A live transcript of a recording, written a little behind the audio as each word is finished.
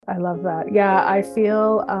I love that. Yeah, I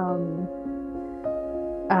feel,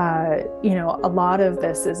 a lot of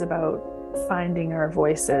this is about finding our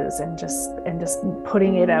voices and just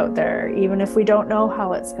putting it out there, even if we don't know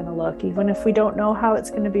how it's going to look, even if we don't know how it's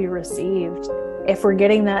going to be received. If we're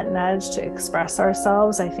getting that nudge to express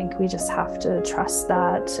ourselves, I think we just have to trust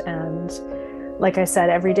that. And like I said,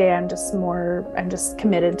 every day I'm just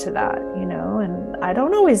committed to that, and I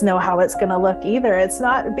don't always know how it's going to look either. It's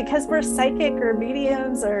not because we're psychic or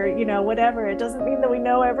mediums or, whatever. It doesn't mean that we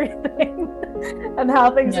know everything and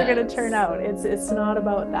how things are going to turn out. It's not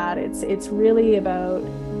about that. It's really about,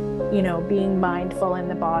 being mindful in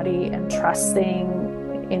the body and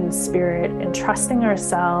trusting in spirit and trusting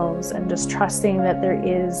ourselves and just trusting that there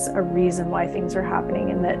is a reason why things are happening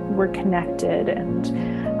and that we're connected and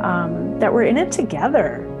that we're in it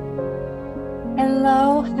together.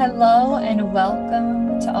 Hello, and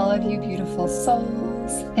welcome to all of you beautiful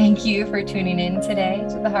souls. Thank you for tuning in today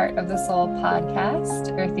to the Heart of the Soul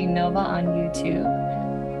podcast, Earthy Nova on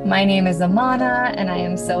YouTube. My name is Amana, and I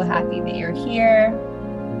am so happy that you're here.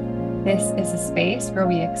 This is a space where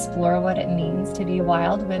we explore what it means to be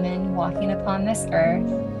wild women walking upon this earth,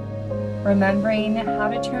 remembering how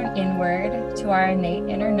to turn inward to our innate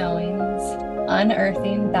inner knowings,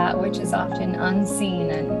 unearthing that which is often unseen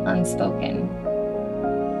and unspoken.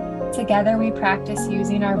 Together, we practice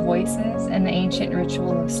using our voices and the ancient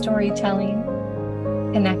ritual of storytelling,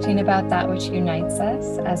 connecting about that which unites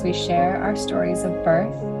us as we share our stories of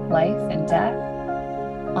birth, life, and death,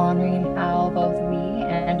 honoring how both we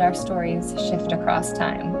and our stories shift across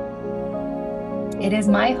time. It is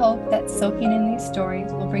my hope that soaking in these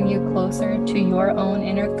stories will bring you closer to your own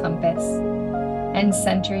inner compass and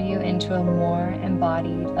center you into a more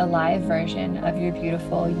embodied, alive version of your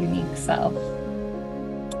beautiful, unique self.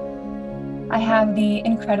 I have the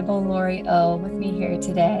incredible Lori Ough with me here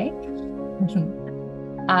today.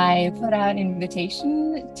 I put out an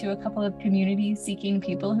invitation to a couple of communities seeking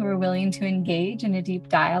people who are willing to engage in a deep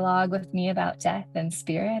dialogue with me about death and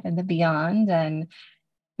spirit and the beyond. And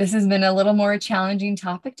this has been a little more challenging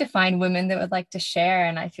topic to find women that would like to share.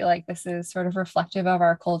 And I feel like this is sort of reflective of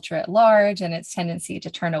our culture at large and its tendency to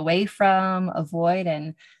turn away from, avoid,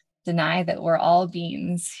 and deny that we're all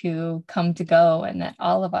beings who come to go and that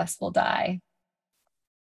all of us will die.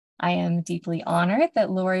 I am deeply honored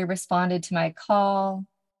that Lori responded to my call.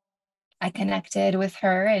 I connected with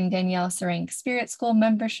her in Danielle Serank's Spirit School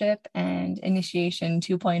membership and Initiation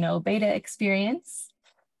 2.0 beta experience.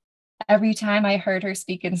 Every time I heard her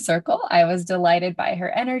speak in circle, I was delighted by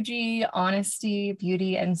her energy, honesty,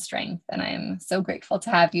 beauty, and strength. And I am so grateful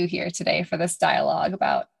to have you here today for this dialogue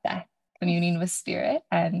about death, communing with spirit,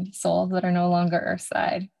 and souls that are no longer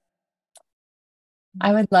earthside.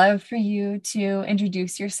 I would love for you to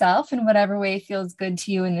introduce yourself in whatever way feels good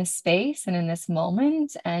to you in this space and in this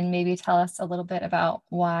moment, and maybe tell us a little bit about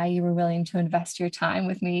why you were willing to invest your time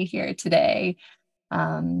with me here today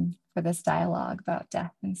for this dialogue about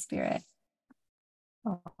death and spirit.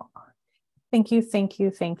 Oh, thank you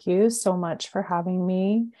so much for having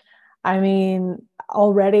me. I mean,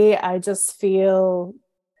 already I just feel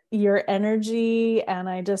your energy and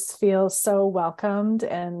I just feel so welcomed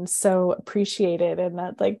and so appreciated, and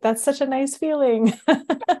that's such a nice feeling.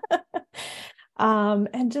 And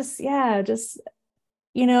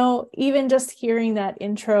even just hearing that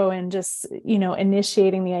intro and just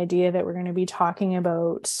initiating the idea that we're going to be talking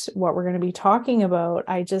about what we're going to be talking about,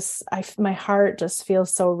 my heart just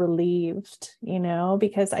feels so relieved,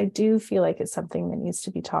 because I do feel like it's something that needs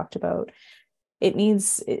to be talked about.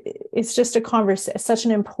 It's just such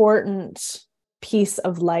an important piece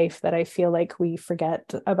of life that I feel like we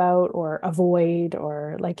forget about or avoid,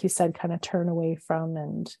 or like you said, kind of turn away from.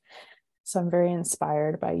 And so I'm very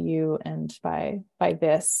inspired by you and by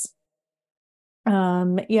this.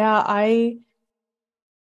 I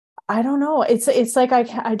don't know. It's like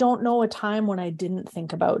I don't know a time when I didn't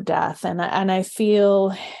think about death, and I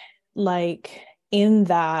feel like in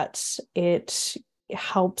that it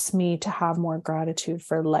helps me to have more gratitude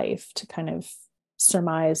for life, to kind of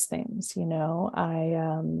surmise things.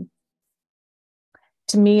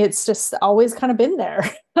 To me, it's just always kind of been there.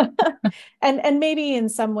 and maybe in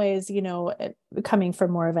some ways, coming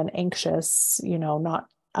from more of an anxious, not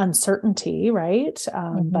uncertainty, right?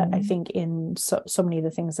 But I think in so many of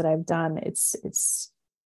the things that I've done, it's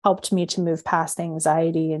helped me to move past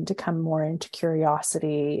anxiety and to come more into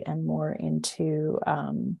curiosity and more into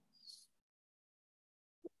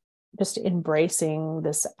just embracing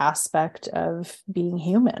this aspect of being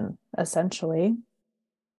human, essentially.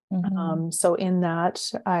 So in that,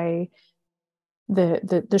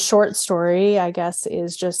 the short story, I guess,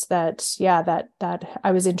 is just that, that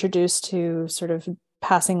I was introduced to sort of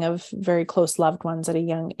passing of very close loved ones at a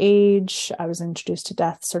young age. I was introduced to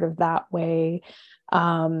death sort of that way.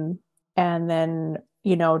 And then,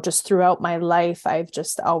 just throughout my life, I've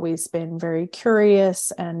just always been very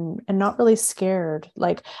curious and not really scared.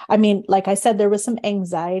 Like I said, there was some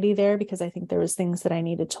anxiety there because I think there was things that I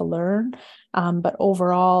needed to learn. But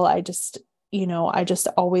overall, I just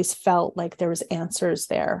always felt like there was answers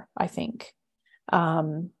there, I think,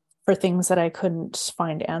 for things that I couldn't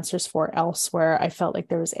find answers for elsewhere. I felt like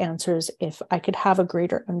there was answers if I could have a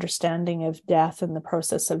greater understanding of death and the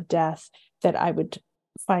process of death, that I would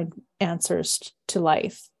find answers to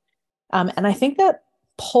life. And I think that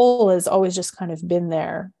pull has always just kind of been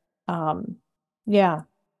there. Yeah.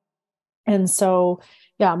 And so,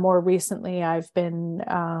 yeah, more recently I've been,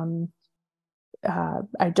 I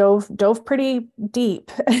dove pretty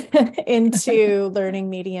deep into learning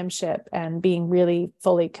mediumship and being really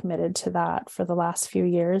fully committed to that for the last few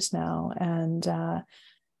years now. And,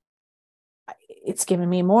 it's given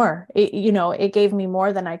me more. It gave me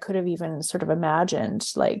more than I could have even sort of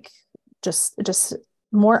imagined, like just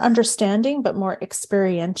more understanding, but more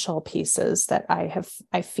experiential pieces that I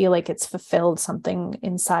feel like it's fulfilled something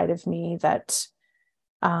inside of me that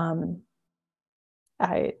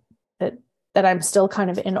I that I'm still kind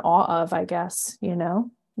of in awe of, I guess,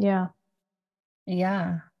 Yeah.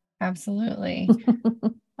 Yeah, absolutely.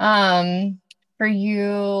 For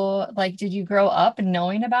you, like, did you grow up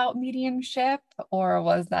knowing about mediumship, or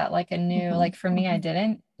was that like a new, like for me, I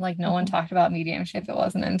didn't, like no one talked about mediumship. It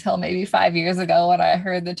wasn't until maybe 5 years ago when I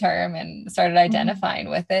heard the term and started identifying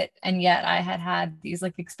with it. And yet I had these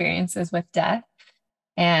like experiences with death,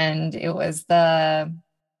 and it was the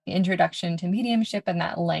introduction to mediumship and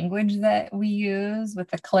that language that we use with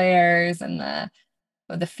the clairs and the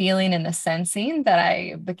feeling and the sensing that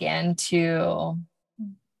I began to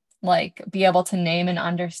like be able to name and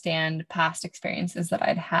understand past experiences that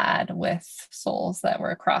I'd had with souls that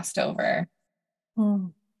were crossed over.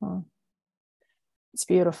 It's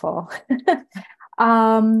beautiful.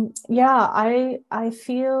 Yeah, I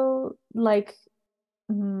feel like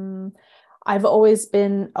I've always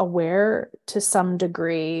been aware to some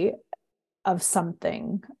degree of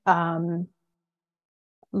something.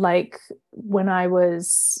 Like when I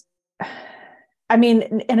was, but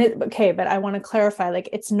I want to clarify, like,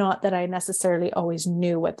 it's not that I necessarily always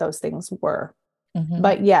knew what those things were.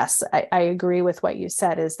 But yes, I agree with what you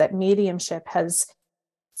said, is that mediumship has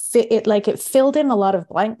it filled in a lot of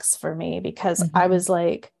blanks for me, because I was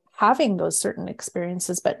like having those certain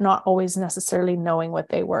experiences, but not always necessarily knowing what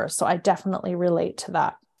they were. So I definitely relate to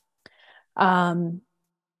that.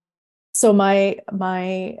 So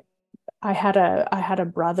I had a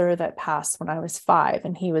brother that passed when I was 5,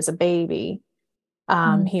 and he was a baby.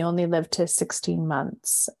 He only lived to 16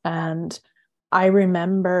 months. And I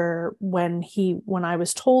remember when I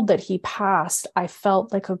was told that he passed, I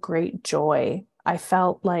felt like a great joy. I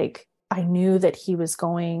felt like I knew that he was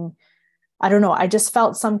going, I don't know, I just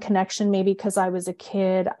felt some connection, maybe because I was a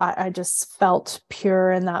kid. I just felt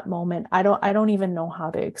pure in that moment. I don't even know how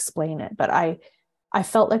to explain it, but I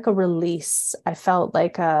felt like a release. I felt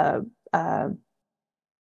like I don't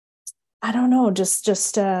know,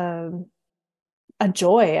 just a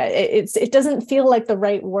joy. It doesn't feel like the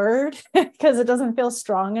right word because it doesn't feel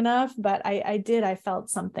strong enough, but I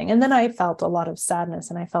felt something. And then I felt a lot of sadness,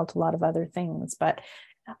 and I felt a lot of other things, but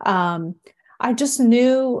I just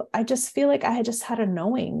feel like I had just had a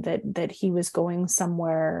knowing that he was going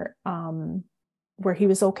somewhere where he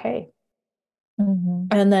was okay.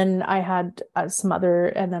 And then I had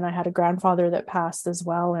and then I had a grandfather that passed as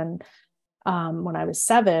well. And when I was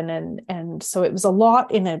 7, and so it was a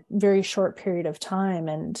lot in a very short period of time.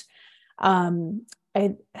 And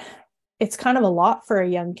it's kind of a lot for a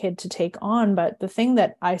young kid to take on. But the thing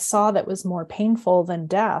that I saw that was more painful than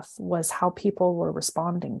death was how people were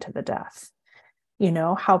responding to the death.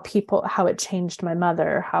 How it changed my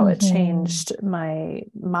mother, how it changed my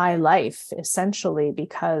life, essentially,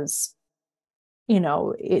 because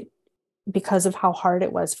because of how hard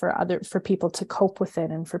it was for people to cope with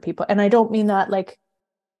it, and I don't mean that like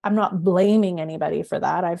I'm not blaming anybody for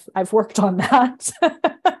that. I've worked on that.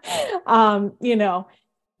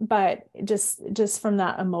 But just from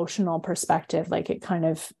that emotional perspective, like it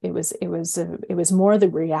was more the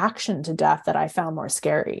reaction to death that I found more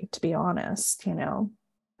scary, to be honest.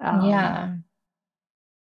 Yeah.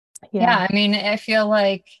 I mean, I feel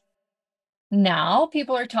like now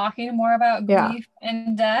people are talking more about grief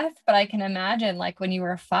and death, but I can imagine like when you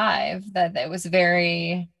were 5 that it was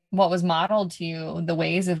what was modeled to you, the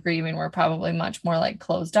ways of grieving were probably much more like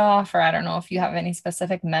closed off, or I don't know if you have any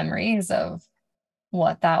specific memories of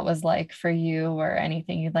what that was like for you or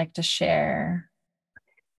anything you'd like to share.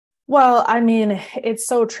 Well, I mean, it's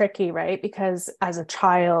so tricky, right? Because as a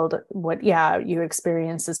child, what, yeah, you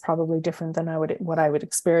experience is probably different than what I would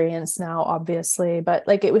experience now, obviously. But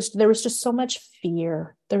like there was just so much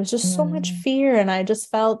fear. There was just so much Mm. fear. And I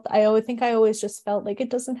always just felt like it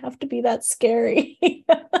doesn't have to be that scary,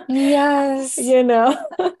 Yes. you know?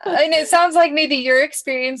 And it sounds like maybe your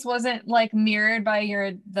experience wasn't like mirrored by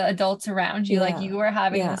the adults around you. Like Yeah. you were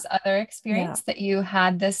having Yeah. this other Yeah. experience that you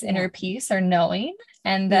had this Yeah. inner peace or knowing,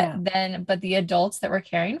 and that Yeah. then, but the adults that were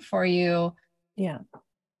caring for you Yeah.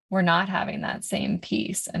 were not having that same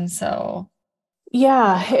peace. And so,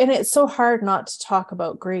 Yeah, and it's so hard not to talk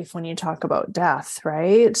about grief when you talk about death,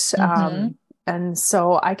 right? mhm. And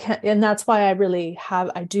so I can't, and that's why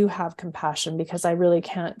I do have compassion because I really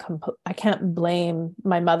I can't blame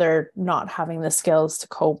my mother not having the skills to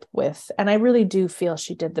cope with, and I really do feel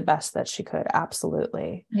she did the best that she could,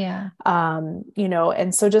 absolutely. Yeah.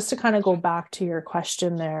 And so just to kind of go back to your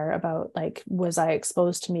question there about like, was I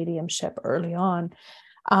exposed to mediumship early on?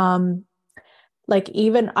 Um, like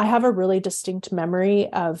even I have a really distinct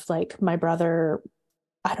memory of like my brother.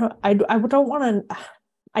 I don't want to,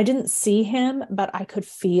 I didn't see him, but I could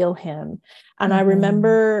feel him. And I Mhm.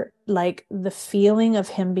 remember like the feeling of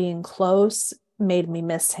him being close made me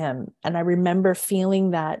miss him. And I remember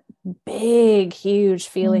feeling that big, huge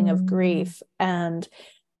feeling of Mm. grief. And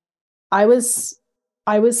I was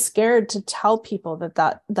I was scared to tell people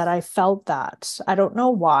that I felt that. I don't know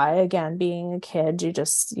why. Again, being a kid, you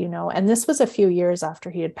just, and this was a few years after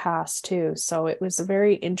he had passed too. So it was a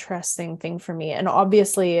very interesting thing for me. And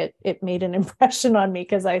obviously it made an impression on me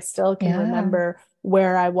because I still can Yeah. remember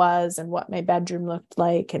where I was and what my bedroom looked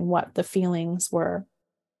like and what the feelings were.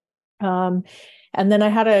 Um, and then I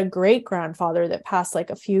had a great grandfather that passed like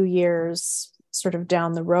a few years sort of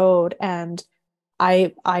down the road, and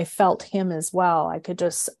I felt him as well. I could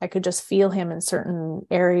just feel him in certain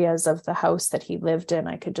areas of the house that he lived in.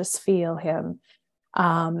 I could just feel him.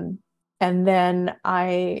 Um, and then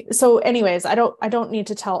so anyways, I don't need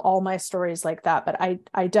to tell all my stories like that, but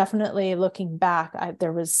I definitely, looking back,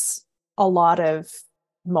 there was a lot of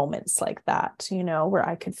moments like that, where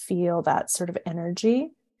I could feel that sort of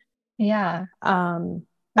energy. Yeah. Um,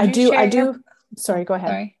 Would you I share your, do. Sorry, oh, go ahead.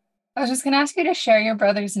 sorry. I was just going to ask you to share your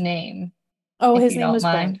brother's name, Oh, if his you name don't was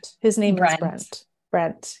mind. Brent. His name is Brent. Brent.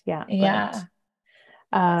 Brent. Yeah, Brent. Yeah.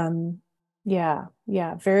 Um, yeah,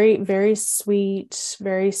 yeah, very, very sweet,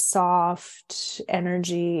 very soft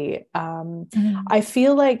energy. Mhm. I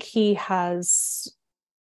feel like he has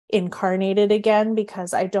incarnated again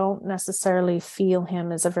because I don't necessarily feel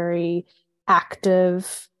him as a very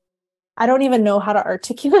active. I don't even know how to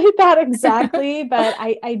articulate that exactly, but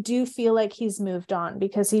I do feel like he's moved on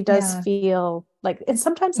because he does Yeah. feel like, and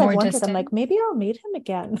sometimes I've More wondered, I'm like, distant. maybe I'll meet him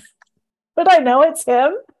again, but I know it's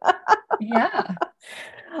him. Yeah.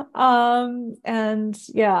 And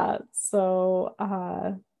yeah, so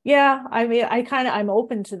yeah, I mean, I'm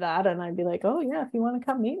open to that, and I'd be like, oh yeah, if you want to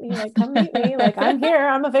come meet me, like come meet me, like I'm here,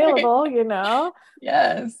 I'm available.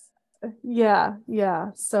 Yes. Yeah, yeah.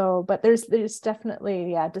 So, but there's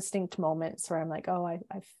definitely, yeah, distinct moments where I'm like, oh, I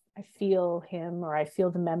feel him, or I feel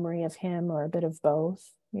the memory of him, or a bit of both.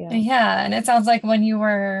 Yeah. Yeah. And it sounds like when you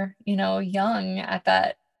were, young at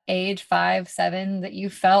that age, 5, 7, that you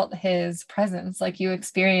felt his presence, like you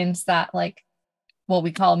experienced that, like what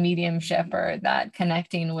we call mediumship, or that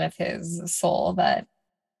connecting with his soul, that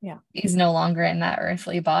Yeah. he's no longer in that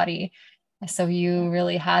earthly body. So Yeah. you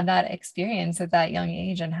really had that experience at that young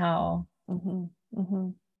age, and how Mm-hmm. Mm-hmm.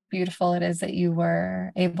 beautiful it is that you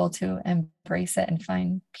were able to embrace it and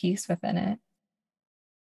find peace within it.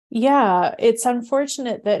 Yeah, it's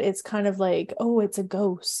unfortunate that it's kind of like, oh, it's a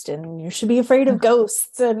ghost and you should be afraid of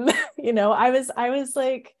ghosts. And, I was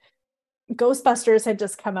like, Ghostbusters had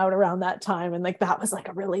just come out around that time, and like that was like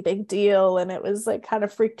a really big deal, and it was like kind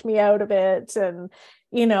of freaked me out a bit. And,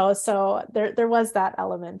 so there was that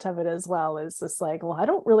element of it as well, is just like, well, I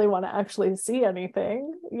don't really want to actually see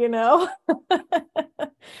anything.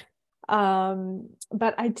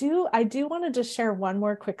 But I do want to just share one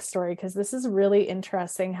more quick story because this is really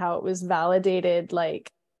interesting how it was validated like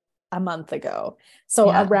a month ago. So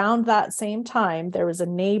Yeah. around that same time, there was a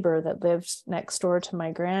neighbor that lived next door to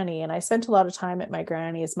my granny, and I spent a lot of time at my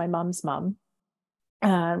granny's, my mom's mom,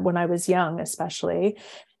 when I was young, especially.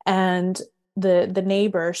 And the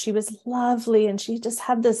neighbor, she was lovely, and she just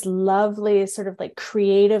had this lovely sort of like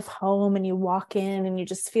creative home, and you walk in and you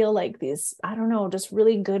just feel like these, I don't know, just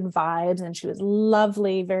really good vibes. And she was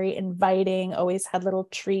lovely, very inviting, always had little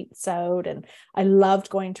treats out, and I loved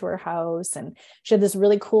going to her house. And she had this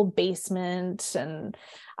really cool basement, and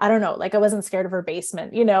I don't know, like I wasn't scared of her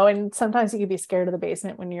basement, and sometimes you could be scared of the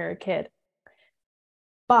basement when you're a kid.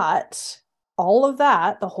 But all of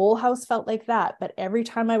that, the whole house felt like that. But every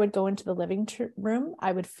time I would go into the living room,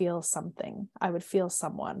 I would feel something. I would feel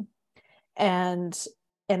someone. And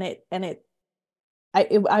I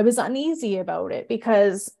was uneasy about it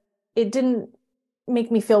because it didn't make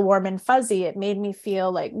me feel warm and fuzzy. It made me feel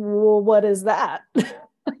like, well, what is that?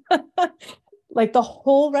 Like the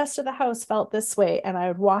whole rest of the house felt this way. And I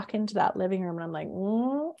would walk into that living room and I'm like,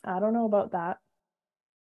 I don't know about that.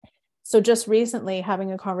 So just recently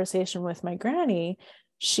having a conversation with my granny,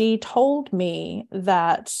 she told me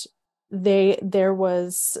that there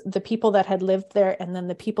was the people that had lived there and then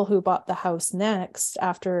the people who bought the house next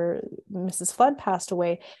after Mrs. Flood passed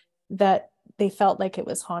away, that they felt like it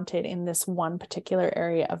was haunted in this one particular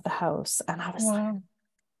area of the house. And I was like,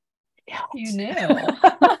 yeah, you knew.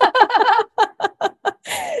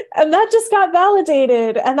 And that just got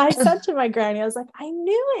validated. And I said to my granny, I was like, I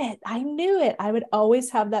knew it. I knew it. I would always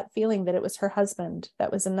have that feeling that it was her husband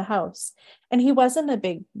that was in the house. And he wasn't a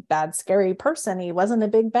big, bad, scary person. He wasn't a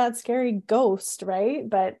big, bad, scary ghost, right?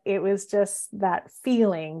 But it was just that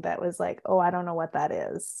feeling that was like, oh, I don't know what that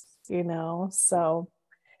is, So,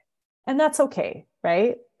 and that's okay,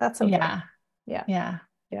 right? That's okay. Yeah. Yeah. Yeah.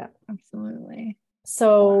 Yeah. Absolutely.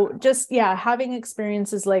 So Wow. just, having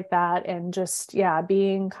experiences like that and just,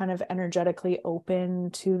 being kind of energetically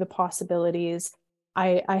open to the possibilities.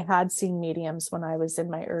 I had seen mediums when I was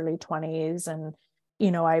in my early 20s and,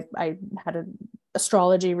 I had an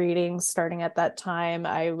astrology readings starting at that time.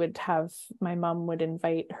 My mom would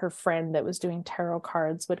invite her friend that was doing tarot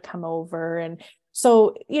cards would come over. And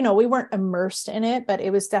so, we weren't immersed in it, but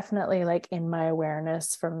it was definitely like in my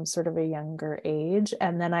awareness from sort of a younger age.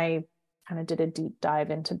 And then I kind of did a deep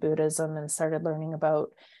dive into Buddhism and started learning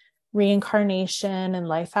about reincarnation and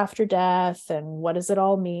life after death and what does it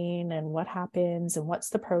all mean and what happens and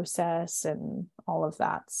what's the process and all of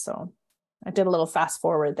that. So I did a little fast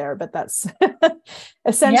forward there, but that's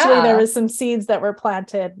essentially there Yeah. was some seeds that were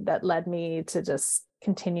planted that led me to just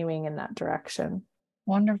continuing in that direction.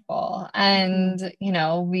 Wonderful. And,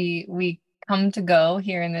 we come to go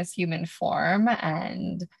here in this human form,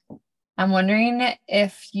 and I'm wondering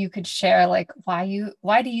if you could share like why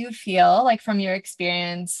do you feel like from your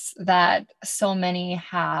experience that so many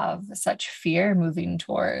have such fear moving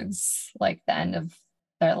towards like the end of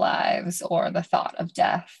their lives or the thought of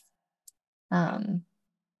death? Um,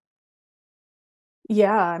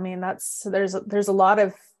 Yeah, I mean there's a lot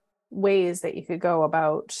of ways that you could go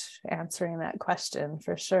about answering that question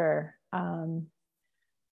for sure.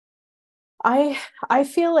 I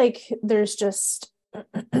feel like there's just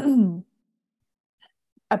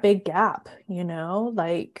a big gap,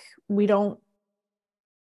 like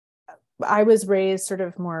I was raised sort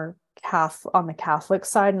of more on the Catholic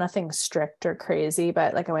side, nothing strict or crazy,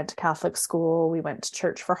 but like I went to Catholic school, we went to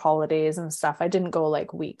church for holidays and stuff. I didn't go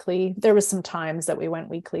like weekly. There was some times that we went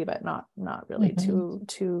weekly, but not really mhm.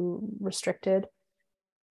 too restricted.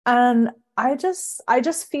 And I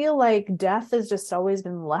just feel like death has just always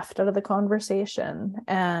been left out of the conversation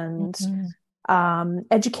and Mhm.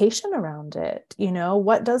 education around it.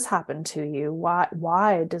 What does happen to you? Why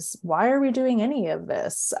are we doing any of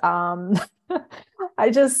this?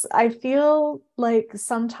 I feel like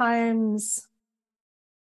sometimes,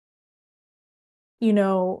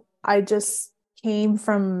 I just came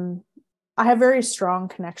from I have very strong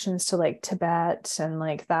connections to like Tibet and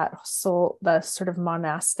like the sort of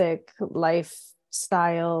monastic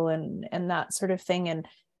lifestyle and that sort of thing. And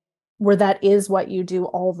where that is what you do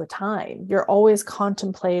all the time. You're always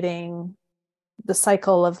contemplating the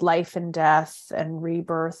cycle of life and death and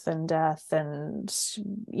rebirth and death and,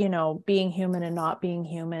 being human and not being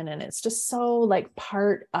human. And it's just so like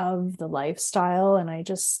part of the lifestyle. And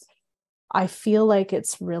I feel like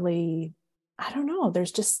it's really, I don't know,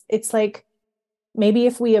 it's like, maybe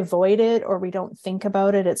if we avoid it or we don't think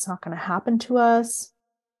about it, it's not going to happen to us.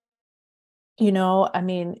 I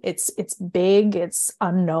mean, it's big, it's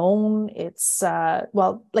unknown, it's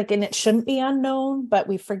well, like, and it shouldn't be unknown, but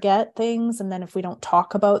we forget things. And then if we don't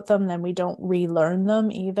talk about them, then we don't relearn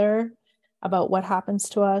them either, about what happens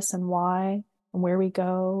to us and why and where we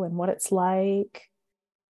go and what it's like.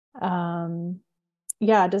 Um,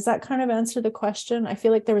 yeah, does that kind of answer the question? I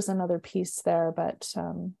feel like there was another piece there, but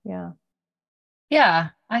yeah. Yeah,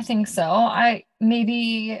 I think so. I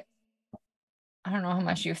don't know how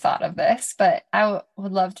much you've thought of this, but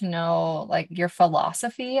would love to know like your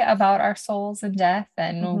philosophy about our souls and death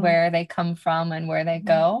and Mm-hmm. where they come from and where they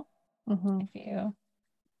go. Mm-hmm. If you,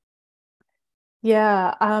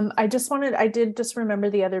 Yeah, I did just remember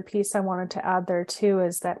the other piece I wanted to add there too,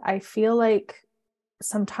 is that I feel like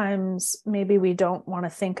sometimes maybe we don't want to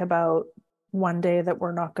think about one day that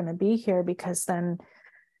we're not going to be here, because then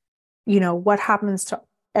what happens to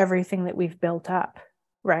everything that we've built up,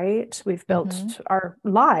 right? We've Mm-hmm. built our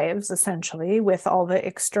lives essentially with all the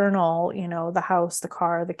external, the house, the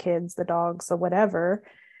car, the kids, the dogs, the whatever.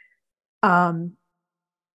 Um,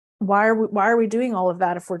 why are we doing all of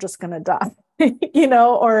that if we're just going to die?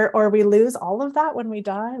 Or we lose all of that when we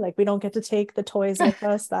die, like we don't get to take the toys with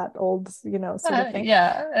us, that old, sort of thing.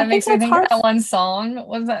 Yeah, I it think makes me that's think of hard. that one song. What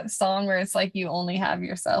was that song where it's like you only have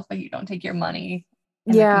yourself, but you don't take your money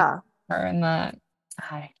in the future? Yeah, And that,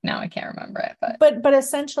 now I can't remember it, but but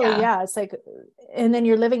essentially, yeah. yeah, it's like, and then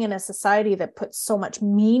you're living in a society that puts so much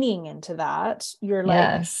meaning into that. You're like,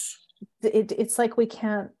 Yes. it's like we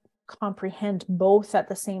can't comprehend both at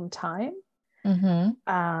the same time. Mm-hmm.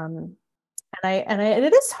 And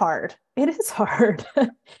it is hard. It is hard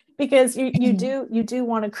because you do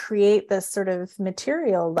want to create this sort of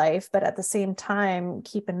material life, but at the same time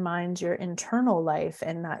keep in mind your internal life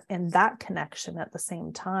and that connection at the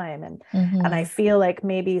same time. And I Mm-hmm. feel like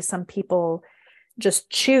maybe some people just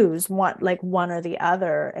choose one or the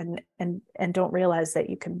other, and don't realize that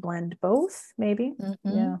you can blend both, maybe.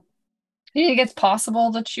 Mm-hmm. Yeah. Do you think it's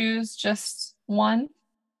possible to choose just one?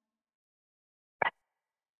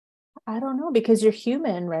 I don't know, because you're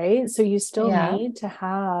human, right? So you still Yeah. need to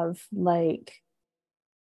have like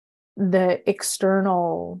the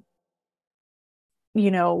external,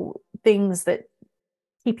 things that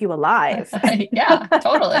keep you alive. Yeah,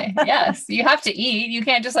 totally. Yes. You have to eat. You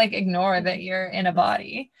can't just like ignore that you're in a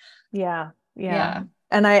body. Yeah, yeah. Yeah.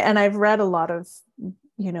 And I've read a lot of,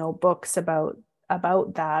 books about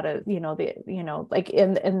that, like,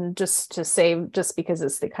 and just to say, just because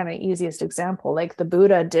it's the kind of easiest example, like the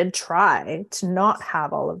Buddha did try to not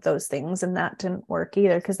have all of those things, and that didn't work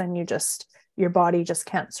either, because then your body just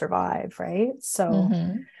can't survive, right? So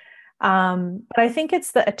Mm-hmm. but I think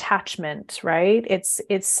it's the attachment, right?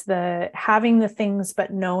 It's the having the things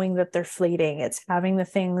but knowing that they're fleeting. It's having the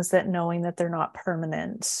things that knowing that they're not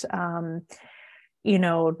permanent.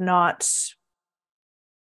 Not,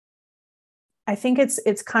 I think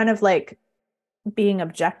it's kind of like being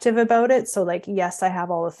objective about it. So like, yes, I have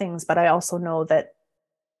all the things, but I also know that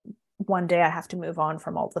one day I have to move on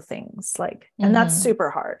from all the things. Like, and that's Mm-hmm. super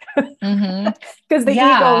hard Mm-hmm. because the ego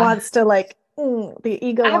Yeah. wants to like, the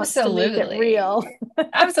ego wants to make it real.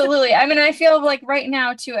 Absolutely. Absolutely. I mean, I feel like right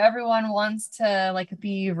now too, everyone wants to like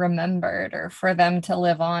be remembered or for them to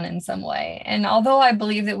live on in some way. And although I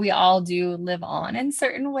believe that we all do live on in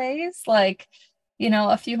certain ways, like,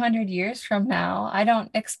 a few hundred years from now, I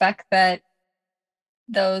don't expect that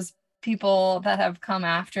those people that have come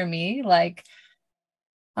after me, like,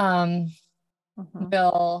 um, Mhm.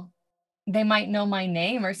 will they might know my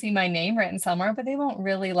name or see my name written somewhere, but they won't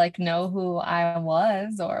really like know who I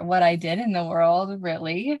was or what I did in the world,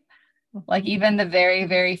 really. Like Mhm. even the very,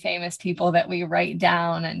 very famous people that we write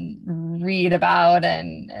down and read about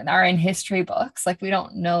and are in history books, like we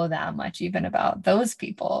don't know that much even about those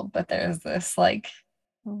people, but there's this like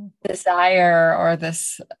Mhm. desire or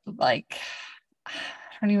this like I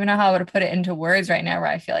don't even know how to put it into words right now, where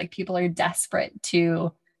I feel like people are desperate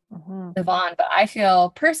to Mhm. live on. But I feel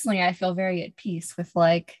personally, I feel very at peace with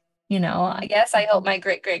like, I Mhm. guess I hope my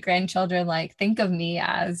great great grandchildren like think of me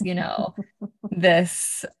as,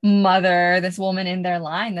 this mother, this woman in their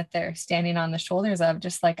line that they're standing on the shoulders of,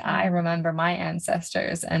 just like I Mhm. remember my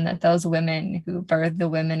ancestors and that those women who birthed the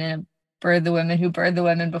women and birthed the women who birthed the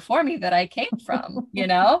women before me that I came from,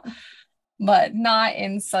 but not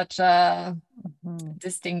in such a Mhm.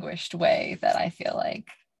 distinguished way that I feel like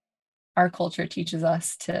our culture teaches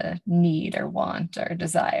us to need or want or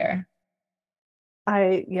desire.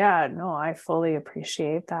 Yeah, no, I fully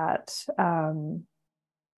appreciate that.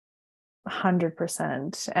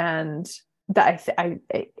 100%. And that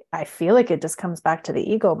I feel like it just comes back to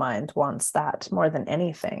the ego mind wants that more than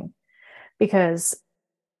anything. Because,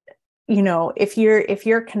 if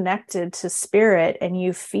you're connected to spirit and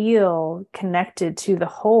you feel connected to the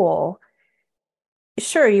whole,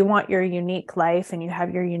 sure, you want your unique life and you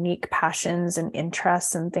have your unique passions and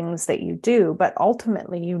interests and things that you do, but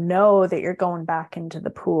ultimately you know that you're going back into the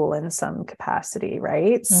pool in some capacity,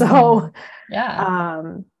 right? Mm-hmm. So Yeah.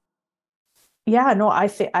 um yeah, no, I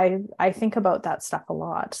think about that stuff a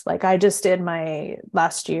lot. Like I just did my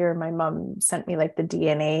last year, my mom sent me like the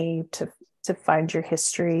DNA to find your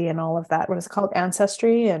history and all of that. What is it called?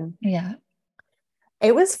 Ancestry. And Yeah.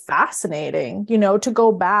 it was fascinating, to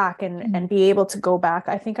go back and be able to go back.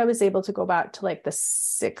 I think I was able to go back to like the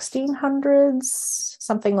 1600s,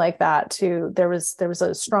 something like that. To there was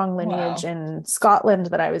a strong lineage Wow. in Scotland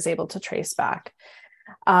that I was able to trace back.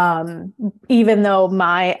 Um, Even though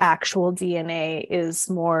my actual DNA is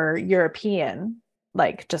more European,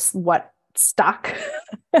 like just what stuck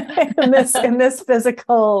in this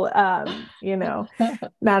physical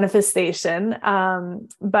manifestation.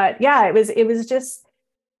 But yeah, it was just,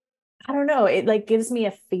 I don't know, it like gives me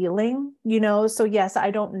a feeling, so yes, I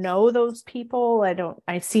don't know those people.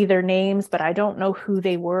 I see their names, but I don't know who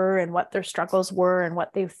they were and what their struggles were and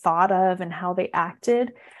what they thought of and how they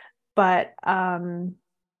acted. But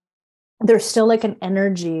there's still like an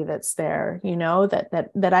energy that's there,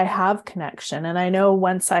 that I have connection. And I know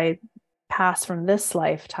once I pass from this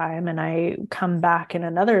lifetime and I come back in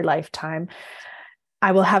another lifetime,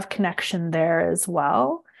 I will have connection there as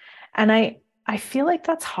well. And I feel like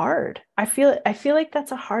that's hard. I feel like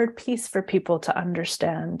that's a hard piece for people to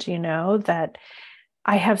understand, that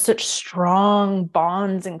I have such strong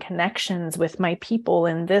bonds and connections with my people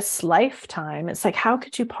in this lifetime. It's like, how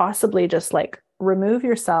could you possibly just like remove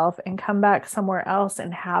yourself and come back somewhere else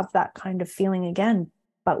and have that kind of feeling again?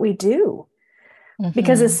 But we do.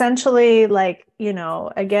 Because essentially, like,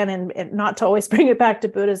 again, and not to always bring it back to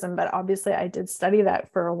Buddhism, but obviously I did study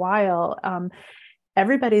that for a while.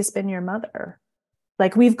 Everybody's been your mother.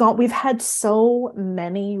 Like we've had so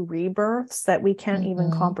many rebirths that we can't even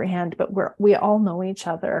comprehend, but we all know each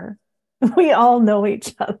other. We all know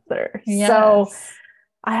each other. Yes. So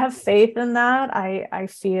I have faith in that. I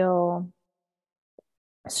feel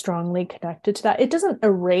strongly connected to that. It doesn't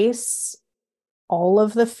erase all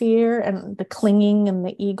of the fear and the clinging and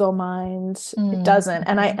the ego mind. It doesn't.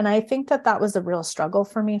 And I think that was a real struggle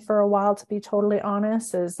for me for a while, to be totally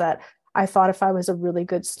honest, is that I thought if I was a really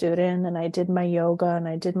good student and I did my yoga and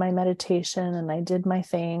I did my meditation and I did my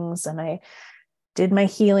things and I did my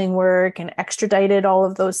healing work and extradited all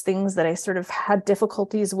of those things that I sort of had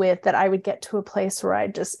difficulties with, that I would get to a place where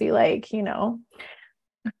I'd just be like,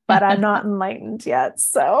 but I'm not enlightened yet.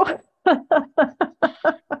 So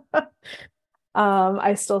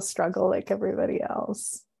I still struggle like everybody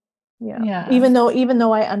else. Yeah. Even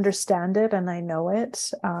though I understand it and I know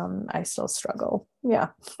it, I still struggle. Yeah.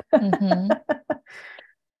 I'm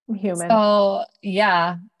human. So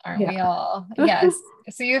yeah, aren't we all? Yes.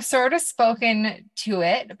 So you've sort of spoken to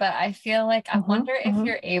it, but I feel like I wonder if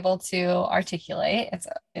you're able to articulate.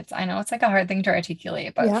 I know it's like a hard thing to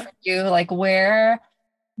articulate, but for you, like, where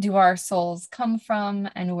do our souls come from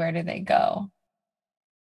and where do they go?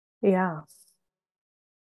 Yeah.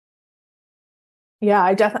 Yeah,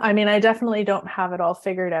 I definitely don't have it all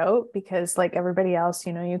figured out, because like everybody else,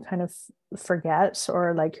 you kind of forget,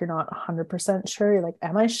 or like you're not 100% sure. You're like,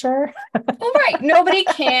 am I sure? Well, right. Nobody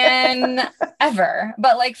can ever.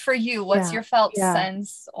 But like for you, what's your felt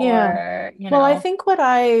sense? Or, Well, I think what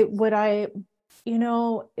I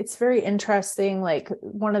it's very interesting. Like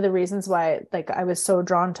one of the reasons why like I was so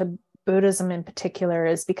drawn to Buddhism in particular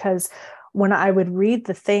is because when I would read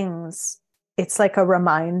the things, it's like a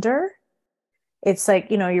reminder. It's like,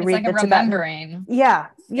 you read like the remembering. Yeah.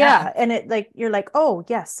 And it like, you're like, oh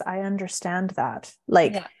yes, I understand that.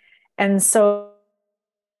 Like, and so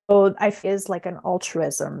I feel is like an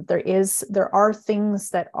altruism. There are things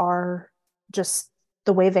that are just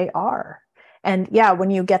the way they are. And when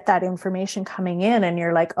you get that information coming in and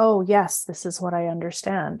you're like, oh yes, this is what I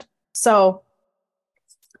understand. So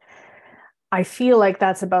I feel like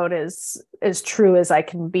that's about as true as I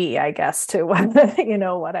can be, I guess, to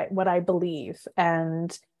what I believe.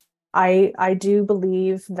 And I do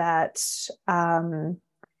believe that that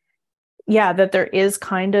there is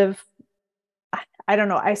kind of, I don't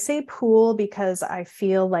know, I say pool because I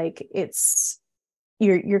feel like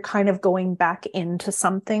you're kind of going back into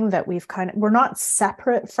something that we're not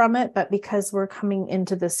separate from it, but because we're coming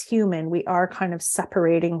into this human, we are kind of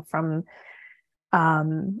separating from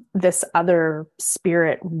this other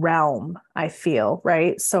spirit realm, I feel,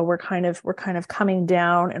 right? So we're kind of coming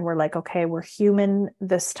down and we're like, okay, we're human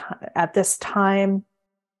this time at this time.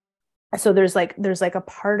 So there's like a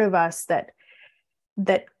part of us that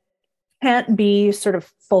can't be sort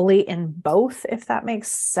of fully in both, if that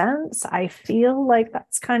makes sense. I feel like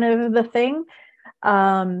that's kind of the thing.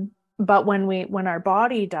 But when our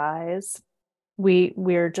body dies,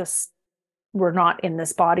 we're not in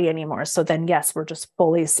this body anymore. So then, yes, we're just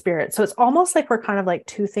fully spirit. So it's almost like we're kind of like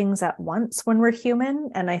two things at once when we're human.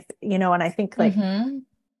 And I think like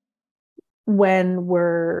when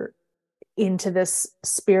we're into this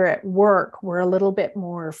spirit work, we're a little bit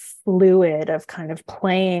more fluid of kind of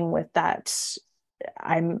playing with that.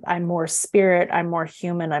 I'm more spirit, I'm more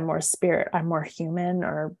human, I'm more spirit, I'm more human,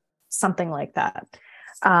 or something like that.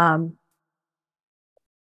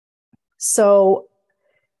 So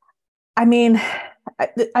I mean,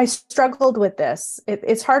 I struggled with this.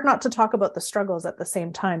 It's hard not to talk about the struggles at the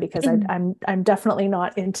same time, because I'm definitely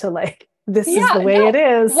not into like this is the Yeah, way no. it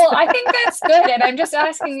is. Well, I think that's good. And I'm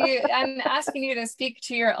asking you to speak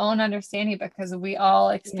to your own understanding because we all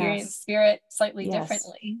experience Yes. spirit slightly Yes.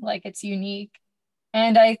 differently. Like it's unique.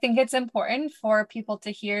 And I think it's important for people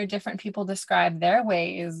to hear different people describe their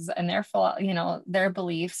ways and their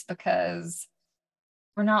beliefs, because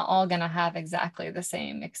we're not all going to have exactly the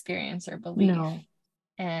same experience or belief. No,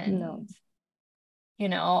 no.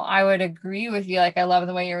 And I would agree with you. Like, I love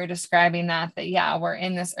the way you were describing that, yeah, we're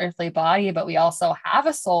in this earthly body, but we also have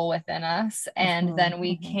a soul within us. And then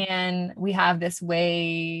we have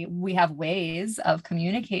ways of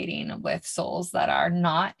communicating with souls that are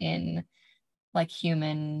not in like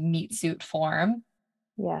human meat suit form,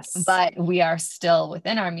 Yes. but we are still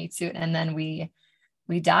within our meat suit. And then we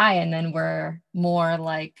die, and then we're more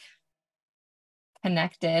like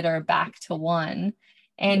connected or back to one.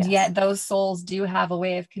 And Yes. yet those souls do have a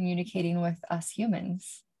way of communicating with us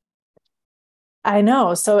humans. I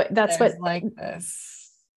know. So that's There's what, like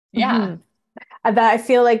this. Yeah. mhm. That I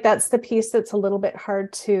feel like that's the piece that's a little bit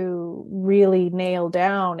hard to really nail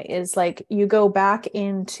down is like you go back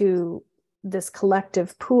into this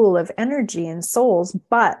collective pool of energy and souls,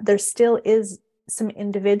 but there still is some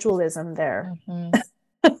individualism there. Mm-hmm.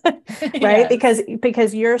 Right? Yes.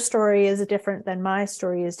 Because your story is different than my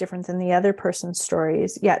story is different than the other person's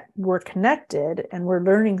stories, yet we're connected and we're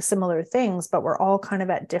learning similar things, but we're all kind of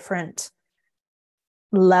at different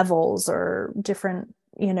levels or different,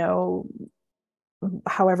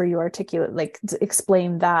 however you articulate, like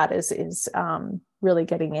explain that is really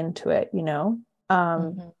getting into it,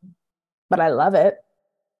 Mm-hmm. but I love it.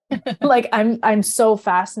 Like I'm so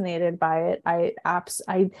fascinated by it.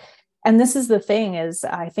 I and this is the thing is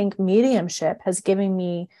I think mediumship has given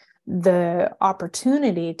me the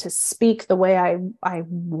opportunity to speak the way I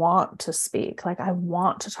want to speak. Like I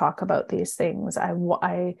want to talk about these things.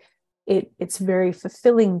 It's very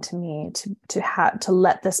fulfilling to me to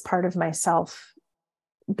let this part of myself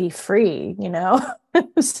be free, Yeah.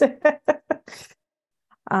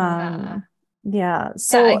 Yeah. Yeah,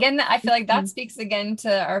 So again, I feel like that speaks again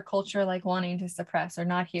to our culture, like wanting to suppress or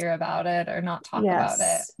not hear about it or not talk about it.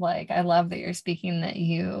 yes. Like, I love that you're speaking that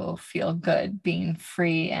you feel good being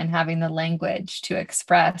free and having the language to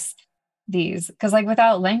express these. Because, like,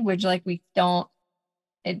 without language, like,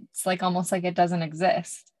 it's like almost like it doesn't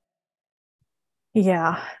exist.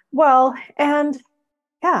 Yeah. Well, and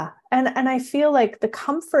yeah, and I feel like the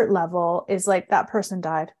comfort level is like that person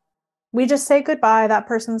died. We just say goodbye, that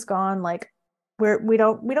person's gone. Like we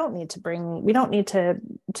don't need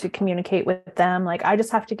to communicate with them. Like I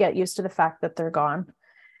just have to get used to the fact that they're gone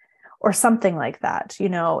or something like that.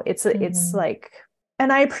 It's Mm-hmm. like,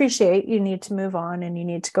 and I appreciate you need to move on and you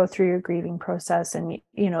need to go through your grieving process and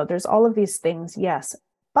there's all of these things, yes.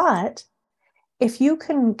 But if you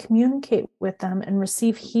can communicate with them and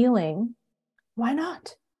receive healing, why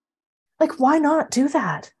not? Like, why not do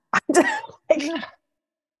that? Like,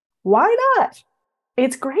 why not?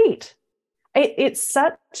 It's great. It's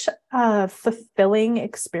such a fulfilling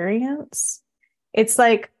experience. It's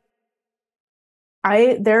like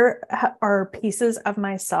there are pieces of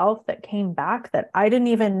myself that came back that I didn't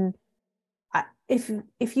even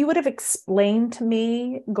if you would have explained to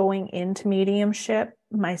me going into mediumship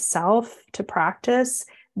myself to practice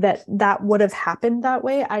that would have happened that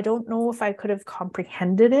way, I don't know if I could have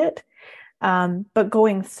comprehended it. But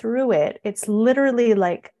going through it, it's literally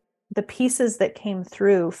like the pieces that came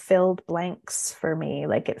through filled blanks for me.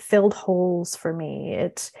 Like it filled holes for me.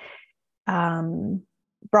 It um,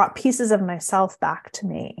 brought pieces of myself back to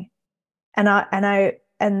me, and not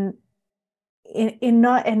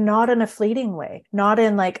in a fleeting way, not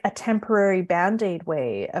in like a temporary band-aid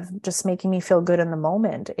way of just making me feel good in the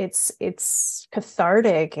moment. It's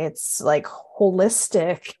cathartic, it's like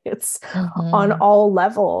holistic, it's on Mm-hmm. all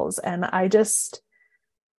levels. And I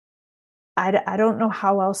don't know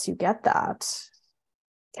how else you get that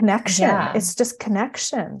connection. Yeah. It's just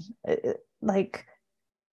connection. Like,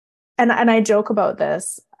 and I joke about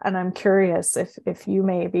this, and I'm curious if you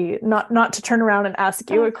may be not to turn around and ask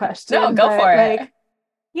you a No, question, go but for it. like,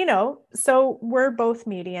 so we're both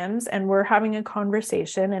mediums and we're having a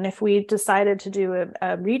conversation. And if we decided to do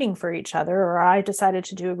a reading for each other, or I decided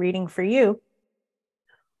to do a reading for you,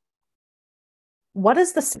 what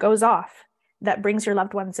is this goes off that brings your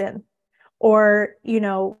loved ones in? Or,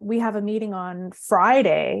 we have a meeting on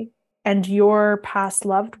Friday and your past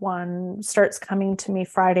loved one starts coming to me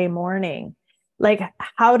Friday morning. Like,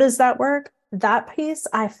 how does that work? That piece,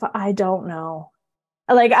 I don't know.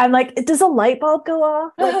 Like, I'm like, does a light bulb go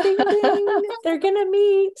off? Like, ding, ding, they're going to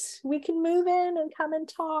meet. We can move in and come and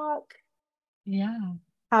talk. Yeah.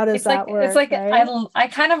 How does that It's work, like right? I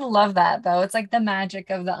kind of love that though. It's like the magic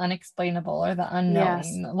of the unexplainable or the Yes.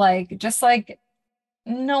 unknowing. Like just like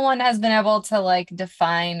no one has been able to like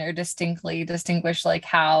define or distinctly distinguish like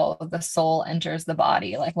how the soul enters the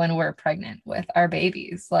body, like when we're pregnant with our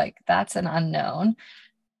babies. Like that's an unknown.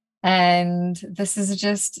 And this is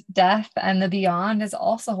just death, and the beyond is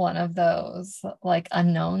also one of those like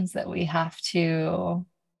unknowns that we have to,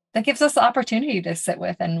 that gives us the opportunity to sit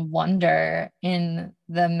with and wonder in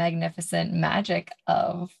the magnificent magic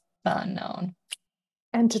of the unknown.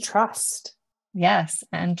 And to trust. Yes,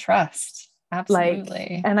 and trust. Like,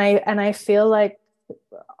 Absolutely. and I feel like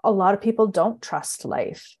a lot of people don't trust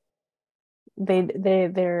life.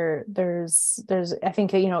 There's I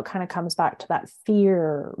think, you know, it kind of comes back to that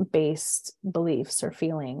fear-based beliefs or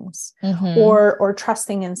feelings, Mm-hmm. or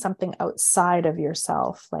trusting in something outside of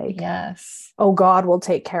yourself, like, Yes. oh, God will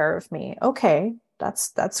take care of me. Okay,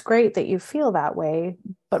 that's great that you feel that way,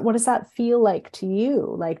 but what does that feel like to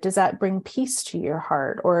you? Like, does that bring peace to your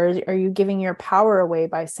heart, or are you giving your power away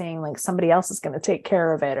by saying like somebody else is going to take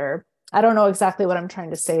care of it? Or I don't know exactly what I'm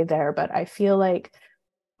trying to say there, but I feel like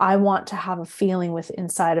I want to have a feeling with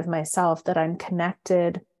inside of myself that I'm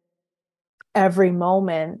connected every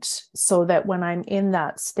moment, so that when I'm in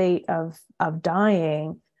that state of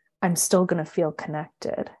dying, I'm still going to feel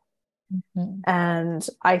connected. Mm-hmm. And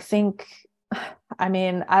I think, I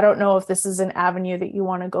mean, I don't know if this is an avenue that you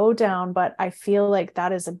want to go down, but I feel like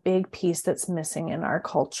that is a big piece that's missing in our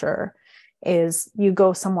culture, is you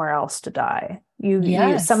go somewhere else to die. You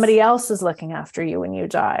Yes. somebody else is looking after you when you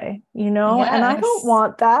die, you know? And I don't Yes.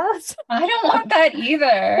 want that. I don't want that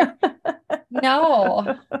either.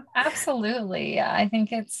 No, absolutely. I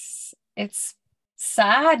think it's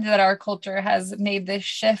sad that our culture has made this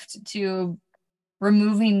shift to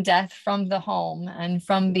removing death from the home and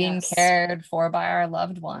from being Yes. cared for by our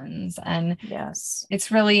loved ones. And Yes. it's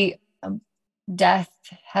really, death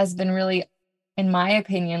has been really, in my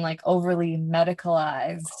opinion, like overly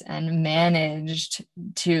medicalized and managed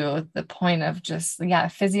to the point of just, yeah,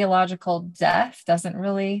 physiological death doesn't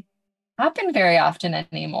really happen very often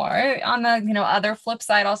anymore. On the, other flip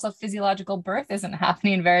side, also physiological birth isn't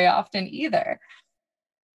happening very often either.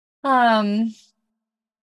 Um,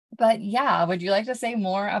 but yeah, would you like to say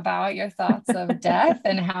more about your thoughts of death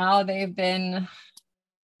and how they've been?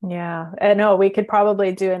 Yeah. I know we could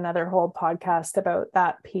probably do another whole podcast about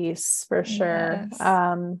that piece for sure. Yes.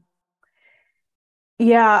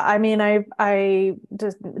 Yeah, I mean, I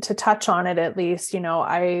just to touch on it at least, you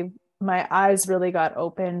know, my eyes really got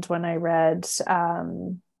opened when I read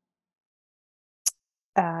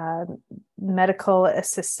uh, Medical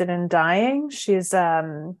Assisted in Dying. She was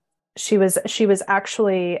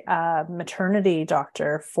actually a maternity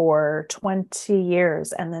doctor for 20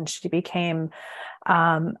 years, and then she became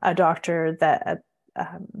a doctor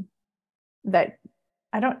um, that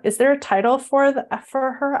I don't, is there a title for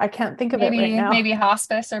her? I can't think of it right now. Maybe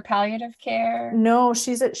hospice or palliative care No,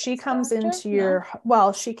 she comes doctor? into No. your,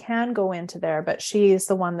 well, she can go into there, but she's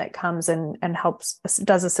the one that comes in and helps,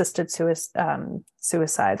 does assisted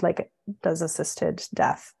suicide, like does assisted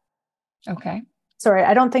death. Okay. Sorry,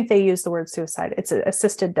 I don't think they use the word suicide. It's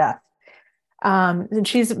assisted death. And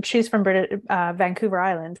she's from Vancouver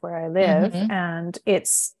Island, where I live, Mm-hmm. and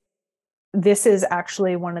this is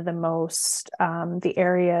actually one of the most the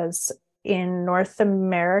areas in North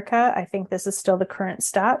America. I think this is still the current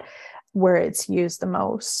stat where it's used the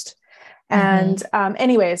most. And Mm-hmm.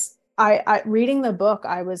 anyways, I reading the book,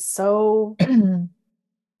 I was so,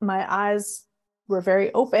 my eyes were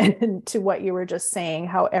very open to what you were just saying,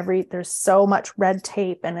 how there's so much red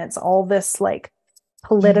tape, and it's all this like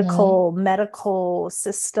Mm-hmm. political medical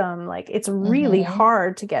system, like it's really Mm-hmm.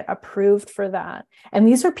 hard to get approved for that. And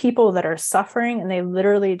these are people that are suffering, and they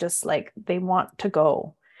literally just like they want to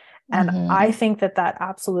go. And I Mm-hmm. think that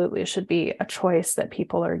absolutely should be a choice that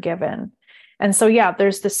people are given. And so, yeah,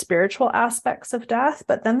 there's the spiritual aspects of death,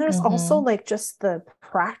 but then there's also Mm-hmm. like just the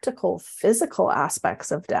practical, physical aspects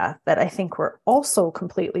of death that I think we're also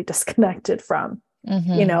completely disconnected from. You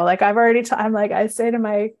Mm-hmm. know, like I'm like, I say to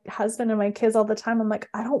my husband and my kids all the time, I'm like,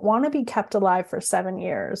 I don't want to be kept alive for 7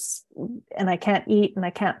 years and I can't eat and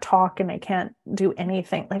I can't talk and I can't do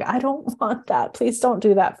anything. Like, I don't want that. Please don't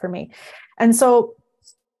do that for me. And so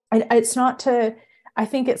it's not to, I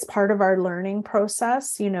think it's part of our learning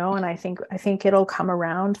process, you know, and I think it'll come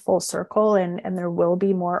around full circle, and there will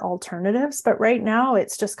be more alternatives. But right now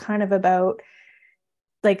it's just kind of about,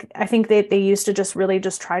 like, I think they used to just really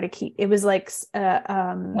just try to keep, it was like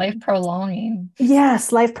Life prolonging.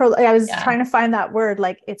 yes, I was Yeah. trying to find that word,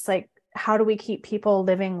 like it's like, how do we keep people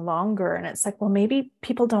living longer? And it's like, well, maybe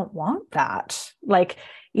people don't want that. Like,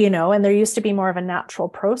 and there used to be more of a natural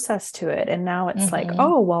process to it. And now it's like, Mm-hmm.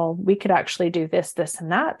 oh, well, we could actually do this,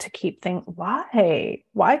 and that to keep things.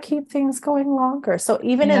 Why keep things going longer? So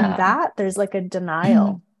even in Yeah. that, there's like a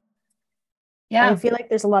denial. I Yeah. feel like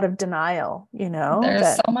there's a lot of denial,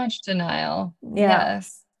 There's so that, much denial. yeah,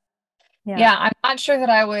 Yes. yeah, Yeah. I'm not sure that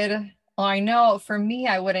I would, well, I know for me,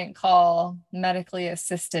 I wouldn't call medically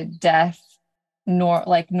assisted death nor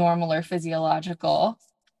like normal or physiological.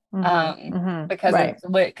 Because right.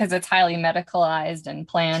 it's highly medicalized and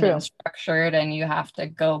planned and True. structured, and you have to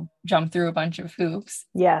go jump through a bunch of hoops.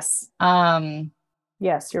 Yes. Um,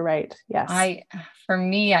 Yes, you're right. Yes. I, for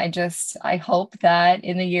me, I hope that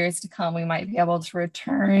in the years to come, we might be able to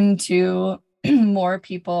return to more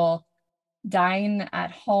people dying at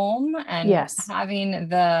home and Yes. having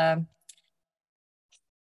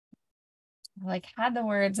like had the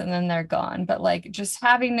words and then they're gone, but like just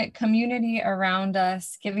having a community around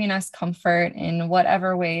us, giving us comfort in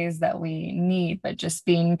whatever ways that we need, but just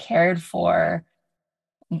being cared for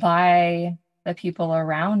by the people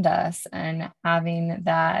around us and having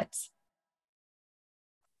that,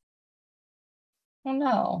 well,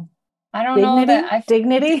 no, I don't know that Dignity, I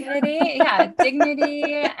dignity. dignity, yeah,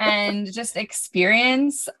 dignity and just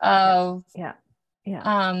experience Yeah. of Yeah.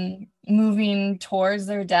 Yeah. moving towards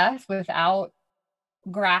their death without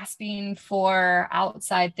grasping for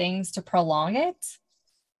outside things to prolong it,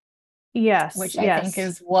 Yes. which I think Yes.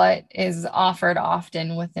 is what is offered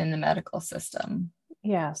often within the medical system.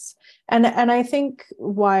 Yes. And I think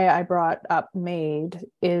why I brought up MAID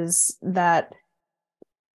is that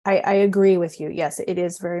I agree with you. Yes, it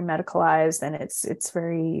is very medicalized, and it's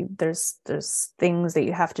very, there's things that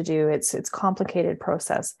you have to do. It's complicated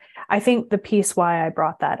process. I think the piece why I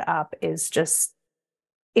brought that up is just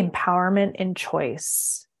empowerment and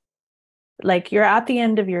choice. Like, you're at the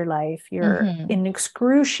end of your life, you're Mm-hmm. in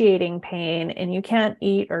excruciating pain, and you can't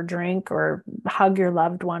eat or drink or hug your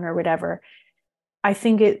loved one or whatever. I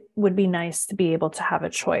think it would be nice to be able to have a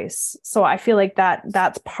choice. So I feel like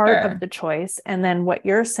that's part of Sure. the choice. And then what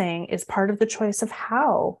you're saying is part of the choice of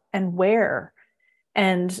how and where,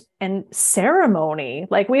 and ceremony.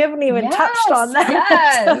 Like, we haven't even touched on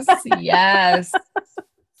Yes, that. yes, yes.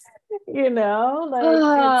 Like, it's,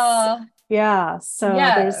 Oh, yeah. So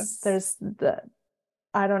yes. there's the,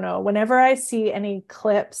 I don't know. Whenever I see any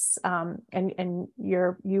clips, and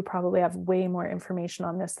you probably have way more information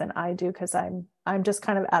on this than I do, because I'm just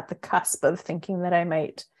kind of at the cusp of thinking that I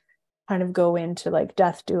might kind of go into like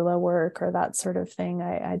death doula work or that sort of thing.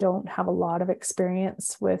 I don't have a lot of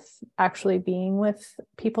experience with actually being with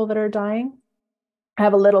people that are dying. I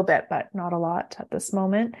have a little bit, but not a lot at this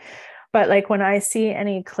moment. But like, when I see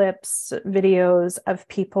any clips, videos of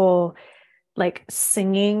people like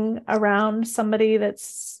singing around somebody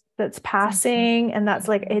that's passing, and that's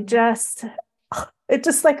like, it just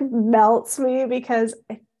like melts me, because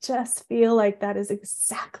I just feel like that is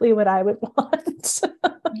exactly what I would want.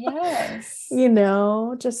 Yes.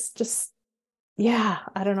 Just yeah,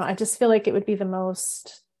 I don't know, I just feel like it would be the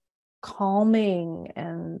most calming.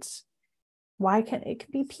 And why can't it can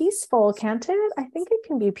be peaceful, can't it? I think it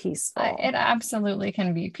can be It peaceful. absolutely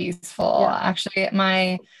can be peaceful. Yeah.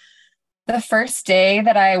 Actually, the first day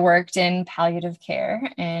that I worked in palliative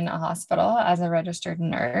care in a hospital as a registered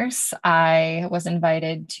nurse, I was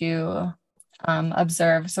invited to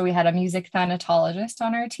observe. So we had a music thanatologist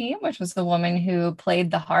on our team, which was the woman who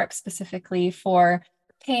played the harp specifically for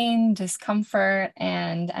pain, discomfort,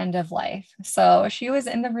 and end of life. So she was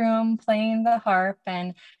in the room playing the harp,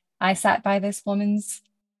 and I sat by this woman's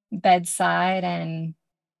bedside and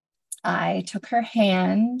I took her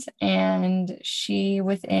hand, and she,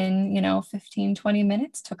 within, 15, 20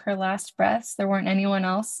 minutes, took her last breaths. There wasn't anyone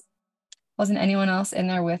else in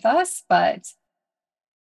there with us, but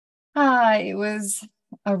it was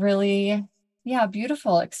a really, yeah,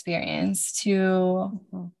 beautiful experience to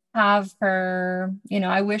Mhm. have her.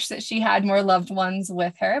 I wish that she had more loved ones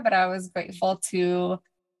with her, but I was grateful to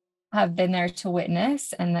have been there to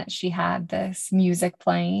witness, and that she had this music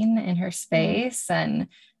playing in her Yeah. space. And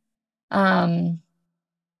um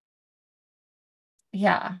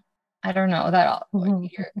yeah, I don't know that Mhm.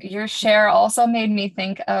 your share also made me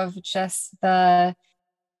think of just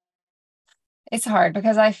it's hard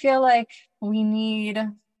because I feel like we need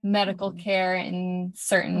medical Mhm. care in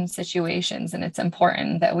certain situations, and it's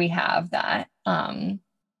important that we have that. And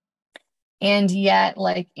yet,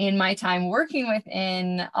 like in my time working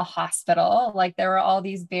within a hospital, like there were all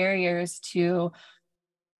these barriers to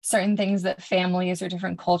certain things that families or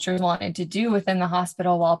different cultures wanted to do within the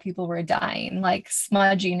hospital while people were dying, like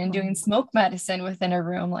smudging and doing smoke medicine within a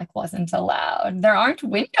room, like wasn't allowed. There aren't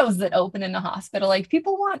windows that open in the hospital. Like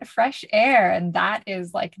people want fresh air, and that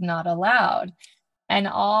is like not allowed. And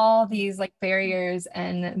all these like barriers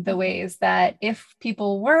and the ways that if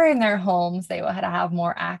people were in their homes, they would have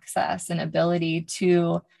more access and ability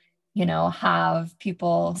to, have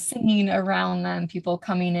people singing around them, people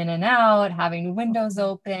coming in and out, having windows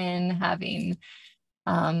open, having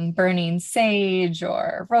burning sage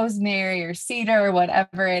or rosemary or cedar,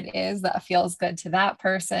 whatever it is that feels good to that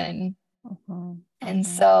person. And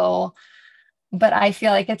so, but I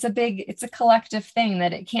feel like it's a collective thing,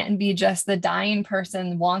 that it can't be just the dying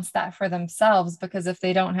person wants that for themselves, because if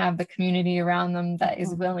they don't have the community around them that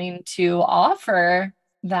is willing to offer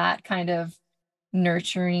that kind of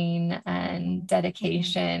nurturing and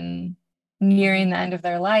dedication nearing the end of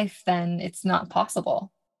their life, then it's not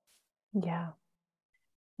possible.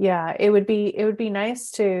 Yeah, it would be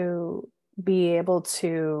nice to be able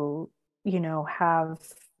to, have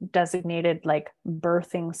designated like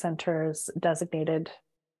birthing centers, designated,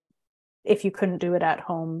 if you couldn't do it at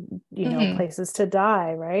home, places to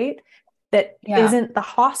die, right? That isn't the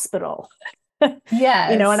hospital.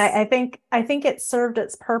 Yes. And I think it served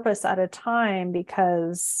its purpose at a time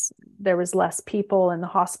because there was less people, and the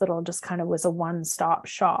hospital just kind of was a one-stop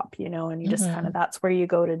shop, and you just kind of, that's where you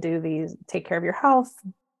go to do these, take care of your health,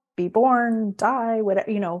 be born, die,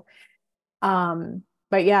 whatever,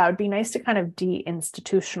 but yeah, it'd be nice to kind of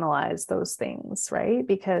deinstitutionalize those things, right?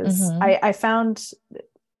 Because I found,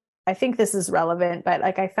 I think this is relevant, but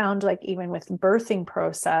like I found, like even with birthing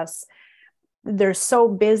process, they're so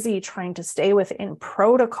busy trying to stay within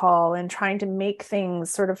protocol and trying to make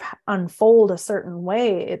things sort of unfold a certain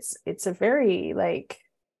way. It's a very, like,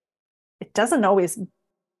 it doesn't always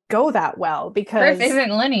go that well, because birth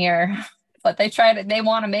isn't linear, but they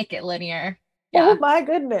want to make it linear. Oh my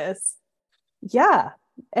goodness. Yeah.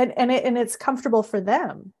 And it's comfortable for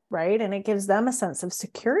them, right? And it gives them a sense of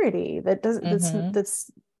security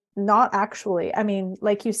that's not actually, I mean,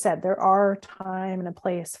 like you said, there are time and a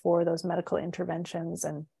place for those medical interventions,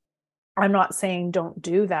 and I'm not saying don't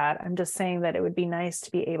do that. I'm just saying that it would be nice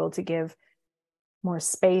to be able to give more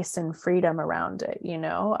space and freedom around it.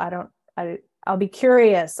 I'll be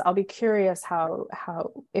curious how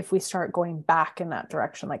if we start going back in that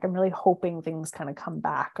direction. Like, I'm really hoping things kind of come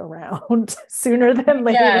back around sooner than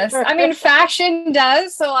later. Yes, I mean, fashion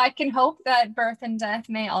does, so I can hope that birth and death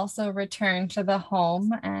may also return to the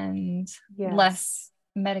home, and less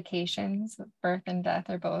medications. Birth and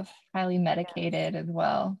death are both highly medicated as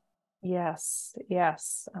well. Yes,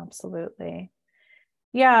 absolutely.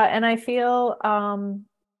 Yeah, and I feel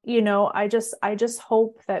I just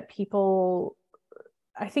hope that people,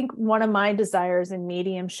 I think one of my desires in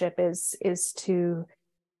mediumship is to,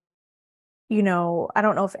 I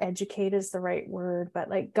don't know if educate is the right word, but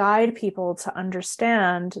like guide people to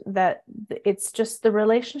understand that it's just, the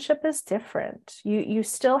relationship is different. You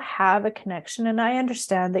still have a connection, and I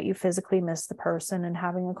understand that you physically miss the person and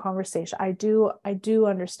having a conversation. I do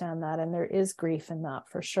understand that, and there is grief in that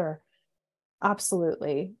for sure.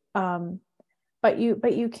 Absolutely. But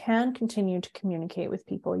you can continue to communicate with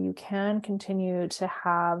people. You can continue to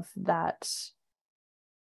have that,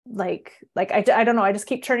 like I don't know, I just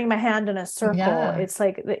keep turning my hand in a circle. It's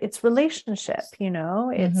like, it's relationship,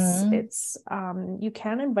 it's you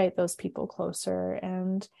can invite those people closer.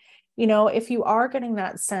 And if you are getting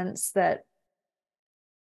that sense that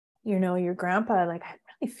your grandpa, like, I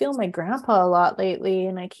really feel my grandpa a lot lately,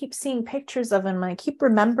 and I keep seeing pictures of him, I keep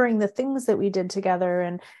remembering the things that we did together,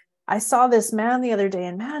 and I saw this man the other day,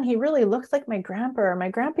 and man, he really looked like my grandpa, or my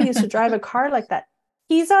grandpa used to drive a car like that.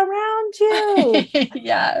 He's around you.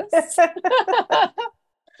 Yes.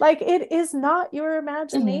 Like, it is not your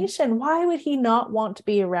imagination. Why would he not want to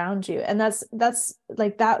be around you? And that's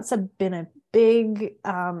been a big,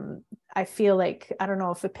 I feel like, I don't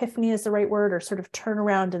know if epiphany is the right word, or sort of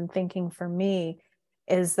turnaround in thinking for me,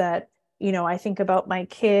 is that, I think about my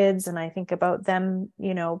kids, and I think about them,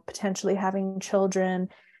 potentially having children.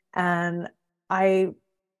 And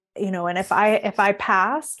and if I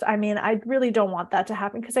passed, I mean, I really don't want that to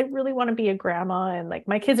happen, because I really want to be a grandma, and like,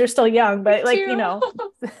 my kids are still young, but like,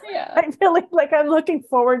 I feel like I'm looking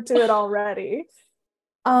forward to it already.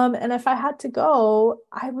 And if I had to go,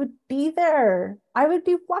 I would be there. I would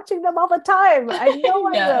be watching them all the time. I know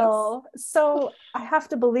I will. So I have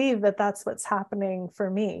to believe that that's what's happening for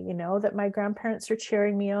me, that my grandparents are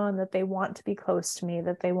cheering me on, that they want to be close to me,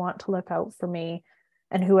 that they want to look out for me,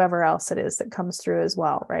 and whoever else it is that comes through as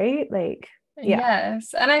well, right? Like, Yeah.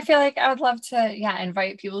 Yes. And I feel like I would love to, yeah,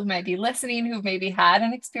 invite people who might be listening who've maybe had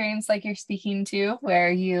an experience like you're speaking to,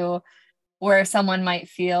 where someone might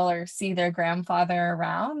feel or see their grandfather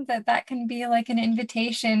around, that can be like an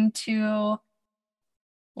invitation to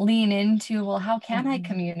lean into, well, how can I Mhm.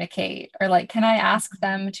 communicate? Or like, can I ask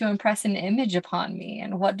them to impress an image upon me?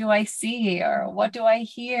 And what do I see? Or what do I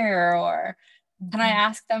hear? Or can I Mhm.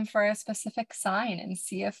 ask them for a specific sign and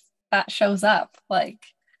see if that shows up? Like,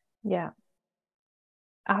 Yeah.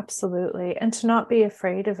 Absolutely. And to not be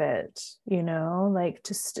afraid of it, like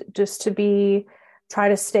just to be try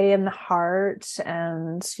to stay in the heart.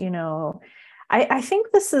 And, I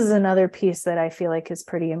think this is another piece that I feel like is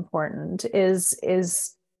pretty important is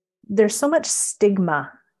there's so much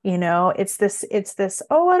stigma, it's this,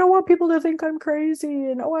 oh, I don't want people to think I'm crazy.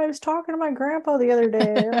 And oh, I was talking to my grandpa the other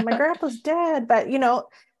day and my grandpa's dead. But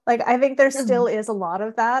like I think there still is a lot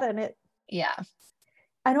of that. And yeah,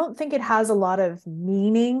 I don't think it has a lot of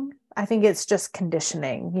meaning. I think it's just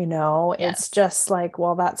conditioning, It's yes. just like,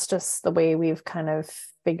 well, that's just the way we've kind of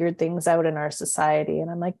figured things out in our society. And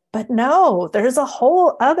I'm like, but no, there's a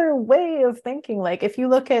whole other way of thinking. Like, if you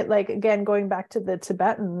look at, like, again, going back to the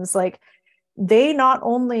Tibetans, like, they not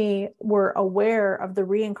only were aware of the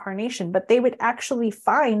reincarnation, but they would actually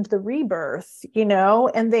find the rebirth,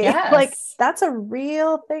 and they like Yes. that's a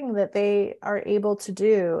real thing that they are able to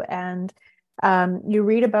do. And you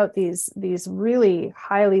read about these really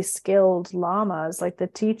highly skilled lamas, like the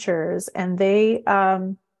teachers, and they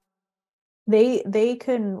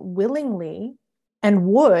can willingly and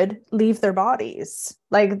would leave their bodies.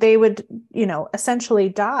 Like they would, essentially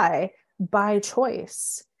die by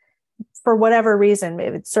choice for whatever reason.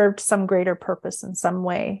 It served some greater purpose in some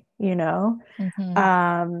way. Hmm.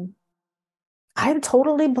 Um, I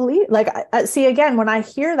totally believe, like, I see, again, when I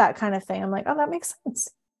hear that kind of thing, I'm like, oh, that makes sense.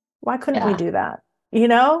 Why couldn't we Yeah. do that?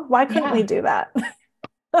 Why couldn't we Yeah. do that?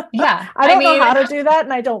 Yeah. I I don't know mean, how to do that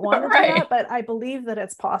and I don't want to do that, right. but I believe that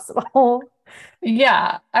it's possible.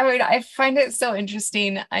 Yeah. I mean, I find it so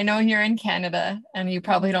interesting. I know you're in Canada and you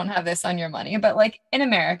probably don't have this on your money, but like in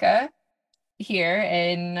America, here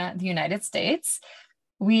in the United States,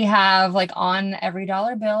 we have like on every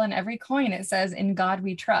dollar bill and every coin, it says, "In God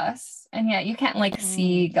we trust." And yet you can't like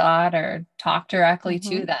see Mm. God or talk directly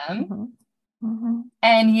Mm-hmm. to them. Mm-hmm. Mm-hmm.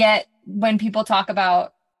 And yet, when people talk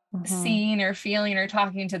about Mm-hmm. seeing or feeling or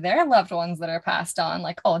talking to their loved ones that are passed on,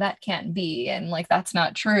 like, oh, that can't be, and like, that's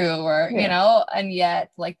not true, or, Yeah. and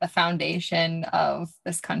yet, like, the foundation of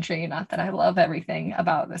this country, not that I love everything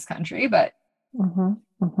about this country, but Mm-hmm.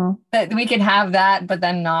 Mm-hmm. that we can have that, but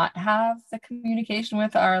then not have the communication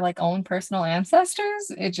with our like own personal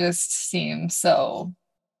ancestors. It just seems so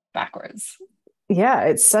backwards. Yeah,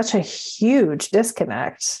 it's such a huge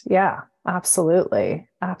disconnect. Yeah, absolutely.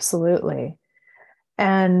 Absolutely.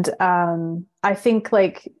 And I think,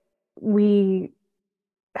 like, we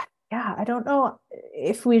yeah, I don't know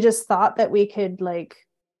if we just thought that we could, like,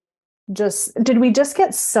 just did we just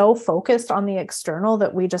get so focused on the external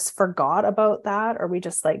that we just forgot about that, or we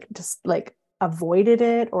just like avoided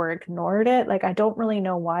it or ignored it. Like, I don't really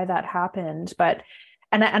know why that happened. But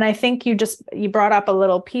and I think you brought up a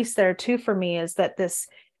little piece there too for me, is that this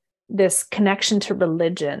connection to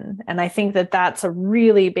religion. And I think that that's a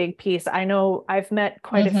really big piece. I know I've met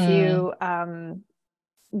quite a Mm-hmm. few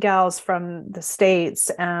gals from the States,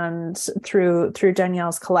 and through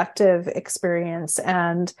Danielle's collective experience.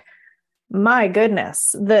 And my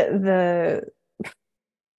goodness, there's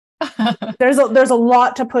a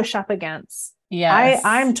lot to push up against. I'm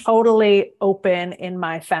Yes. totally open in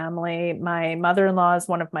my family. My mother-in-law is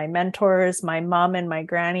one of my mentors. My mom and my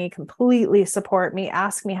granny completely support me,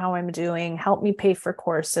 ask me how I'm doing, help me pay for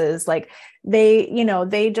courses. Like, it's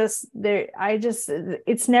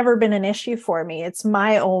never been an issue for me. It's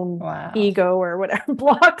my own Wow. ego or whatever,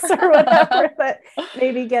 blocks or whatever, that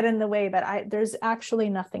maybe get in the way. But there's actually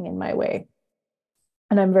nothing in my way.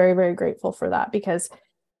 And I'm very, very grateful for that, because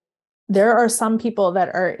there are some people that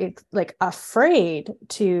are, like, afraid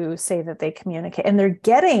to say that they communicate, and they're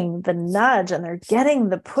getting the nudge and they're getting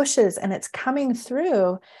the pushes and it's coming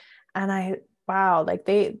through. And wow, like,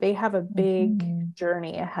 they have a big Mhm.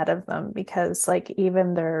 journey ahead of them, because, like,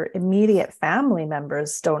 even their immediate family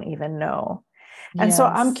members don't even know. And so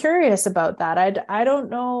I'm Yes. curious about that. I don't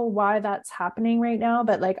know why that's happening right now,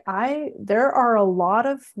 but, like, there are a lot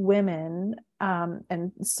of women,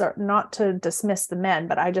 and so, not to dismiss the men,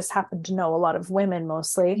 but I just happen to know a lot of women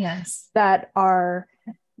mostly Yes. that are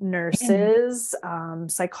nurses,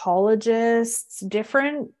 psychologists,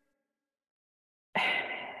 different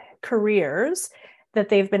careers that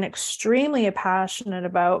they've been extremely passionate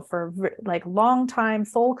about for, like, long time,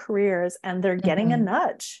 full careers, and they're getting a Mhm.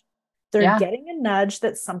 nudge. They're Yeah. getting a nudge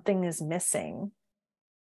that something is missing.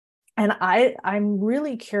 And I'm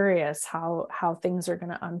really curious how things are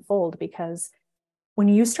going to unfold, because when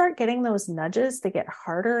you start getting those nudges, they get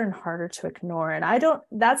harder and harder to ignore. And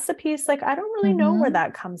that's the piece, like, I don't really know where Mm-hmm.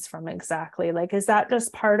 that comes from exactly. Like, is that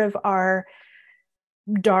just part of our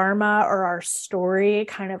dharma or our story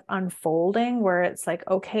kind of unfolding, where it's like,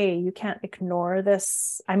 okay, you can't ignore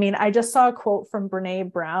this? I mean, I just saw a quote from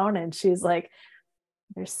Brene Brown, and she's like,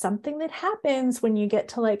 there's something that happens when you get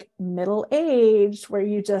to like middle age, where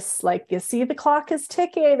you just like, you see the clock is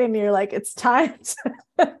ticking and you're like, it's time to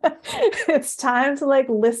it's time to like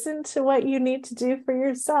listen to what you need to do for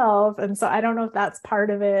yourself. And so I don't know if that's part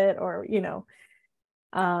of it, or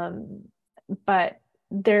but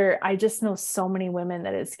I just know so many women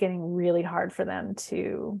that it's getting really hard for them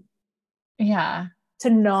Yeah. to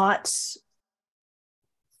not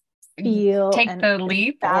feel Take and the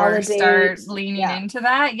leap or validate. start leaning Yeah, into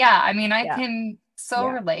that. Yeah. I mean, I yeah, can so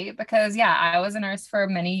yeah. relate because, yeah, I was a nurse for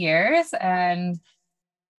many years, and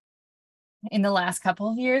in the last couple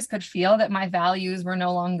of years could feel that my values were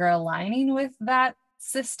no longer aligning with that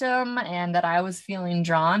system, and that I was feeling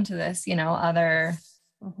drawn to this, other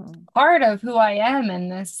Mm-hmm. part of who I am.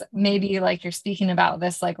 And this, Mm-hmm. maybe like you're speaking about,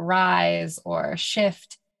 this like rise or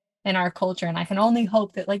shift in our culture. And I can only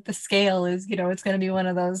hope that like the scale is, it's going to be one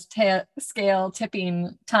of those scale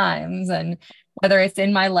tipping times. And whether it's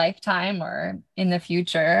in my lifetime or in the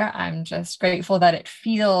future, I'm just grateful that it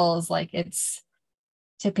feels like it's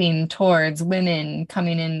tipping towards women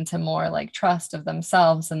coming into more like trust of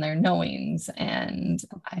themselves and their knowings. And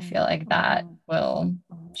I feel like that Mm-hmm. will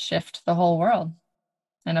Mm-hmm. shift the whole world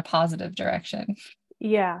in a positive direction.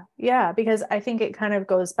 Yeah, yeah, because I think it kind of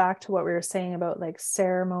goes back to what we were saying about like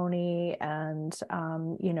ceremony and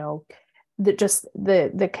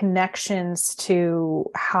the connections to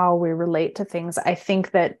how we relate to things. I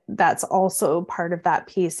think that that's also part of that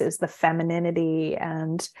piece, is the femininity,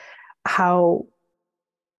 and how,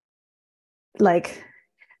 like,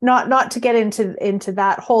 not to get into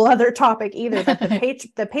that whole other topic either, but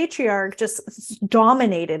the patriarch just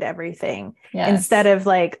dominated everything, instead Yes. of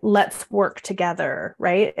like, let's work together,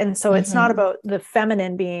 right? And so it's not Hmm. about the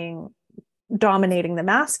feminine being dominating the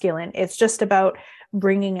masculine, it's just about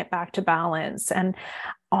bringing it back to balance. And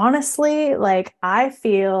honestly, like, I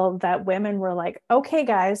feel that women were like, okay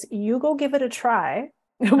guys, you go give it a try,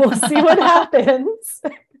 we'll see what happens.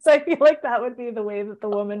 So I feel like that would be the way that the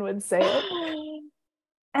woman would say it,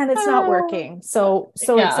 and it's not working. So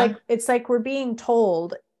Yeah. it's like we're being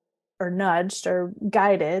told or nudged or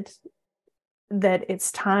guided that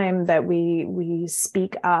it's time that we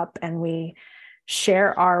speak up, and we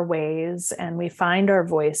share our ways, and we find our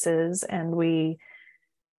voices, and we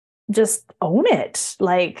just own it,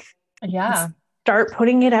 like, Yeah. start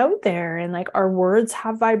putting it out there. And like, our words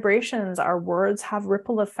have vibrations, our words have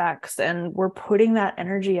ripple effects, and we're putting that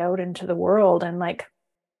energy out into the world. And like,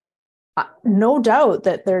 no doubt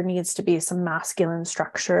that there needs to be some masculine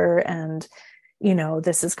structure, and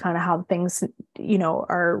this is kind of how things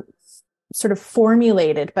are sort of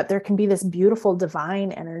formulated, but there can be this beautiful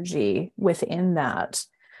divine energy within that.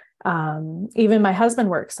 Even my husband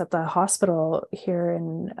works at the hospital here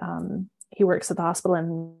in he works at the hospital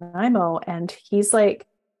in Nanaimo, and he's like,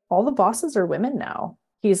 all the bosses are women now.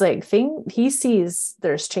 He's like, he sees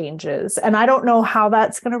there's changes, and I don't know how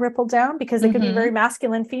that's going to ripple down, because they could be very Hmm.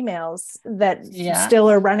 masculine females that Yeah. still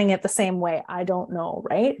are running it the same way. I don't know,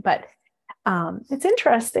 right? But it's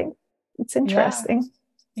interesting. It's Yeah. interesting.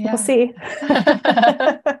 We'll Yeah. see.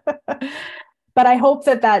 But I hope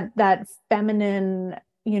that feminine,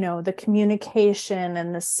 the communication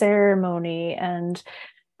and the ceremony, and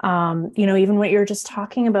even what you're just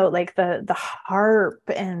talking about, like the harp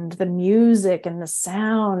and the music and the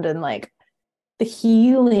sound, and like the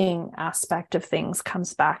healing aspect of things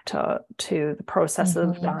comes back to the process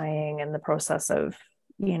of Hmm. dying, and the process of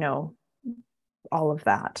you know all of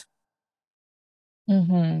that.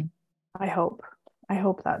 Hmm. I hope. I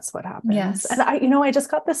hope that's what happens. And Yes. I just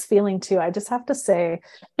got this feeling too. I just have to say,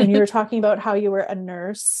 when you were talking about how you were a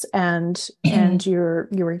nurse, and you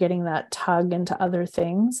were getting that tug into other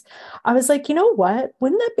things, I was like, you know what?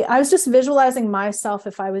 Wouldn't that be? I was just visualizing myself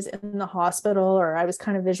if I was in the hospital, or I was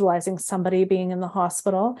kind of visualizing somebody being in the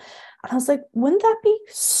hospital. And I was like, wouldn't that be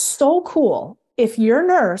so cool if your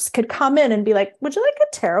nurse could come in and be like, would you like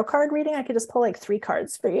a tarot card reading? I could just pull like 3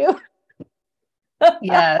 cards for you.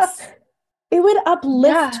 Yes. It would Yeah.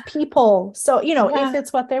 uplift people. So, if Yeah.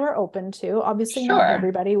 it's what they were open to, obviously not Sure.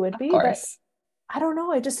 everybody would Of be, but course. I don't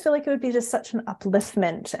know. I just feel like it would be just such an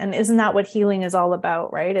upliftment. And isn't that what healing is all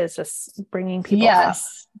about, right? Is just bringing people up.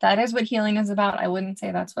 Yes, that is what healing is about. I wouldn't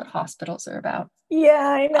say that's what hospitals are about. Yeah,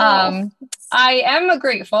 I know. Um, I am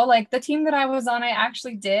grateful. Like the team that I was on, I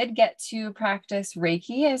actually did get to practice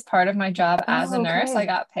Reiki as part of my job as a Oh, nurse. I okay.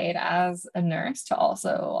 got paid as a nurse to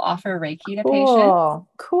also offer Reiki to patients, Cool.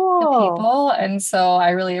 to Cool. people. And so I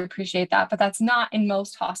really appreciate that. But that's not in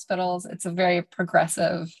most hospitals. It's a very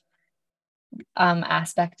progressive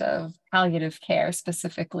aspect of palliative care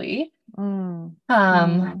specifically. Mm,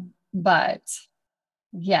 Um, mm. but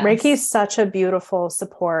Reiki yes. is such a beautiful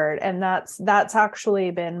support, and that's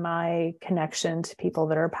actually been my connection to people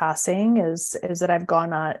that are passing is that I've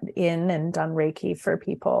gone in and done Reiki for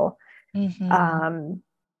people, Hmm. um,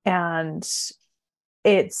 and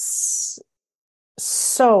it's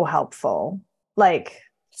so helpful. Like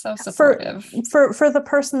So for supportive. for the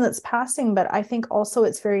person that's passing, but I think also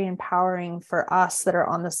it's very empowering for us that are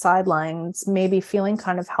on the sidelines, maybe feeling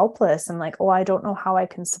kind of helpless and like, oh, I don't know how I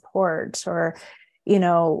can support, or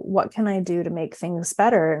what can I do to make things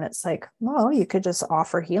better? And it's like, well, you could just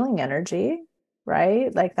offer healing energy,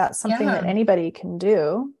 right? Like that's something that Yeah. anybody can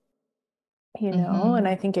do, and Hmm.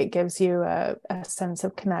 I think it gives you a sense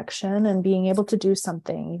of connection and being able to do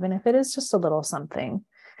something, even if it is just a little something,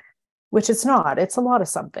 which it's not, it's a lot of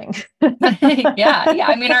something. Yeah, yeah.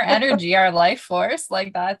 I mean, our energy, our life force,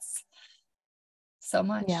 like that's so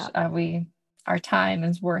much. Yeah. Our time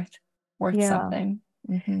is worth Yeah. something.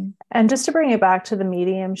 Hmm. And just to bring it back to the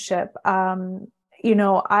mediumship, I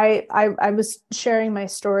was sharing my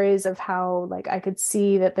stories of how like I could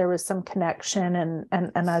see that there was some connection,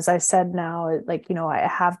 and as I said now, like I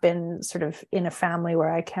have been sort of in a family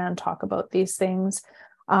where I can talk about these things.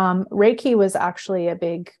 Reiki was actually a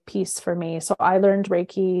big piece for me. So I learned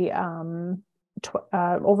Reiki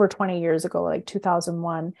over 20 years ago, like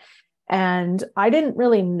 2001. And I didn't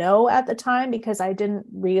really know at the time because I didn't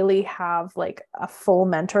really have like a full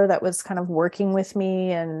mentor that was kind of working with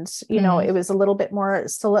me. And, Mm. it was still a little bit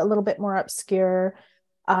more obscure.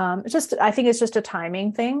 I think it's just a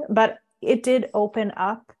timing thing, but it did open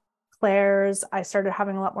up clairs. I started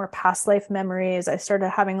having a lot more past life memories. I started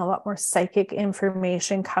having a lot more psychic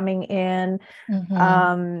information coming in.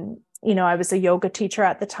 Hmm. I was a yoga teacher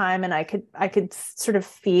at the time, and I could sort of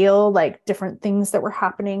feel like different things that were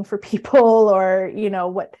happening for people, or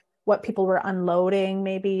what people were unloading,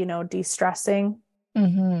 maybe de-stressing,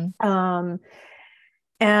 Hmm. um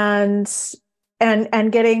and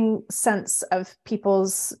and getting sense of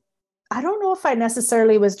people's. I don't know if I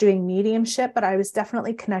necessarily was doing mediumship, but I was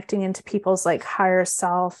definitely connecting into people's like higher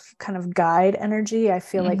self kind of guide energy. I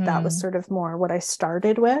feel like that was Hmm. sort of more what I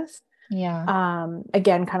started with. Yeah.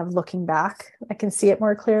 Again, kind of looking back, I can see it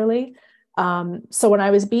more clearly. So when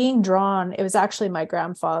I was being drawn, it was actually my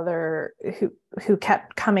grandfather who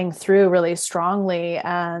kept coming through really strongly,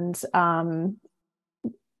 and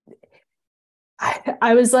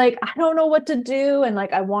I was like, I don't know what to do. And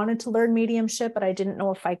like, I wanted to learn mediumship, but I didn't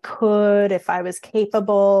know if I could, if I was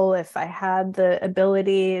capable, if I had the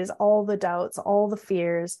abilities, all the doubts, all the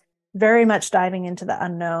fears, very much diving into the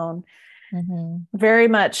unknown. Hmm. Very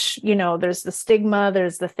much, there's the stigma,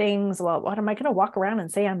 there's the things. Well, what am I going to walk around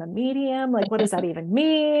and say I'm a medium? Like, what does that even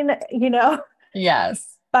mean?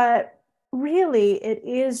 Yes. But really, it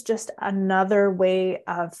is just another way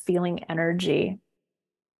of feeling energy.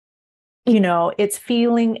 It's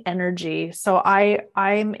feeling energy. So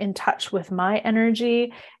I'm in touch with my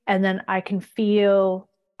energy, and then I can feel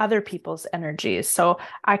other people's energies. So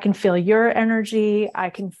I can feel your energy, I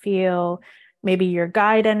can feel maybe your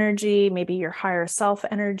guide energy, maybe your higher self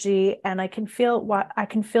energy, and I can feel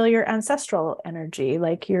your ancestral energy,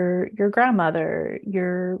 like your grandmother,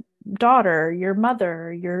 your daughter, your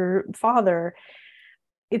mother, your father.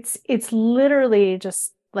 It's literally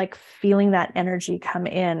just like feeling that energy come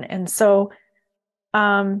in. And so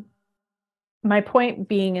um, my point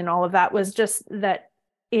being in all of that was just that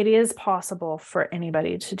it is possible for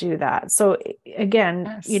anybody to do that. So again,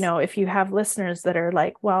 Yes. if you have listeners that are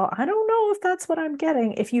like, well, I don't know if that's what I'm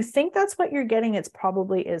getting. If you think that's what you're getting, it's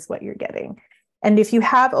probably is what you're getting. And if you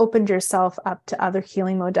have opened yourself up to other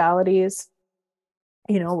healing modalities,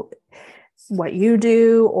 you know, what you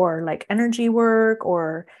do, or like energy work,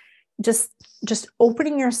 or just just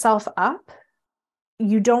opening yourself up,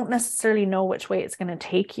 you don't necessarily know which way it's going to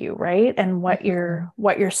take you, right? And what Hmm. your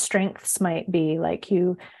strengths might be. Like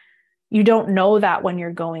you don't know that when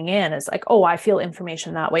you're going in. It's like, oh, I feel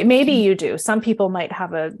information that way. Maybe you do. Some people might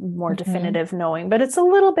have a more Hmm. definitive knowing, but it's a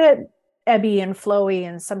little bit ebby and flowy,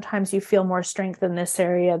 and sometimes you feel more strength in this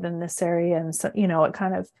area than this area, and so it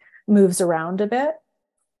kind of moves around a bit.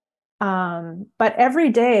 But every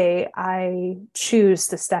day I choose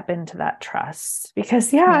to step into that trust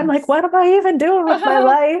because, yeah, I'm like, Yes. what am I even doing with my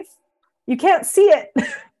life? You can't see it.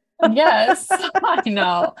 Yes, I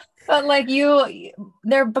know. But like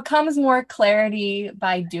there becomes more clarity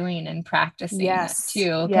by doing and practicing Yes,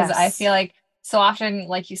 too. Because I feel yes, like so often,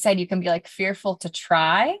 like you said, you can be like fearful to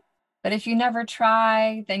try. But if you never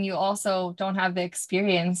try, then you also don't have the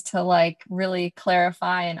experience to like really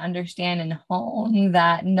clarify and understand and hone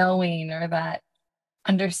that knowing or that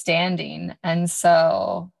understanding. And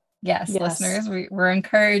so, yes, yes. listeners, we're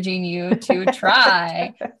encouraging you to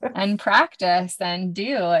try and practice and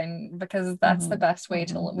do, and because that's the Mhm, best way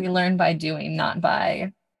to mhm. we learn by doing, not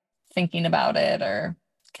by thinking about it or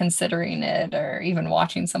considering it or even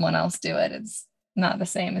watching someone else do it. It's not the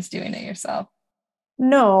same as doing it yourself.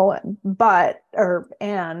 No, but, or,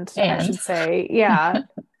 and I And should say, yeah,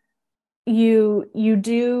 you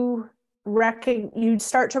do you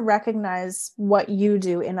start to recognize what you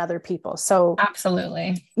do in other people. So,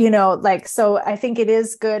 absolutely. like, so I think it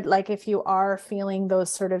is good, like, if you are feeling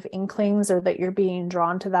those sort of inklings or that you're being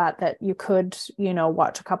drawn to that you could,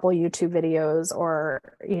 watch a couple YouTube videos or,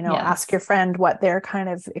 ask Yes. your friend what their kind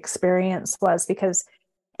of experience was. Because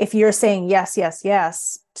if you're saying yes, yes,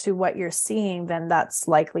 yes to what you're seeing, then that's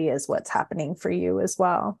likely is what's happening for you as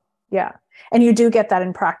well. Yeah. And you do get that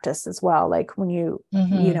in practice as well. Like when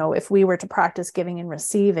Hmm. if we were to practice giving and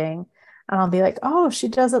receiving, and I'll be like, oh, she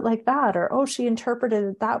does it like that, or oh, she interpreted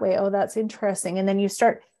it that way. Oh, that's interesting. And then you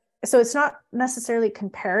start, so it's not necessarily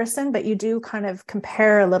comparison, but you do kind of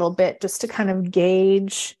compare a little bit just to kind of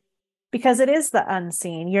gauge, because it is the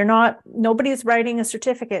unseen. Nobody's writing a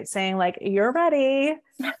certificate saying like, you're ready.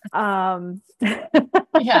 Um,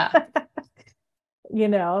 Yeah.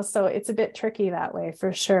 so it's a bit tricky that way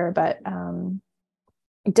for sure. But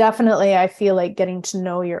definitely, I feel like getting to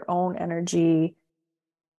know your own energy,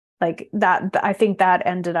 like that, I think that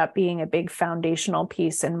ended up being a big foundational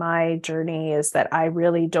piece in my journey, is that I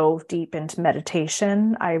really dove deep into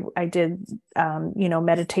meditation. I did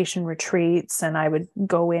meditation retreats, and I would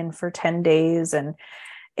go in for 10 days, and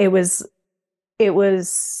it was it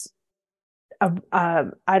was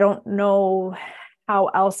I don't know how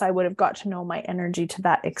else I would have got to know my energy to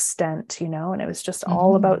that extent, and it was just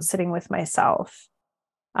all about Hmm. sitting with myself.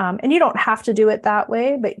 And you don't have to do it that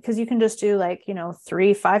way, but because you can just do like,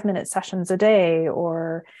 3 5-minute sessions a day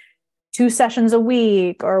or 2 sessions a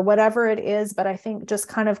week or whatever it is. But I think just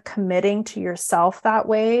kind of committing to yourself that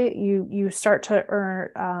way, you start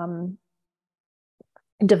to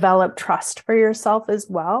develop trust for yourself as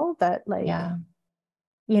well. That like, Yeah.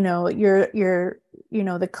 you're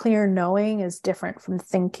the clear knowing is different from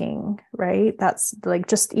thinking, right? That's like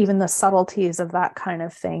just even the subtleties of that kind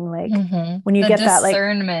of thing, like Hmm. when you The get that like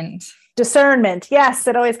discernment. discernment. Yes,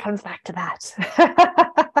 it always comes back to that.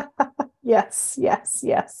 Yes, yes,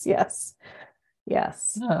 yes, yes,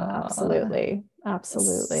 yes, Oh. absolutely, So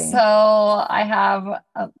absolutely. I have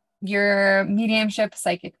your mediumship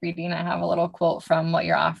psychic reading. I have a little quote from what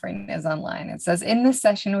your offering is online. It says, in this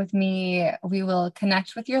session with me, we will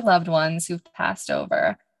connect with your loved ones who've passed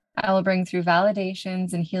over. I will bring through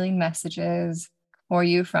validations and healing messages for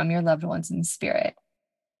you from your loved ones in spirit.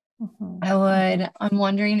 Mhm, mhm, I'm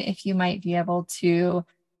wondering if you might be able to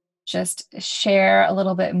just share a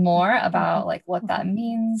little bit more about mhm, like what that mhm.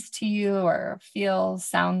 means to you or feels,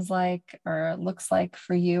 sounds like, or looks like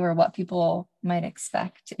for you, or what people might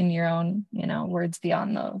expect in your own, words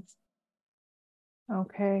beyond those.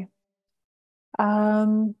 Okay.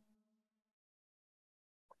 Um,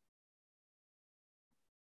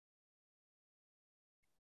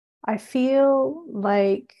 I feel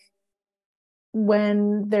like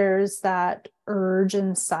when there's that urge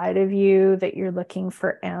inside of you that you're looking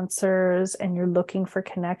for answers and you're looking for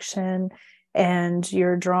connection, and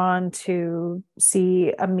you're drawn to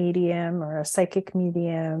see a medium or a psychic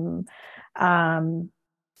medium, um,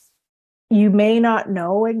 you may not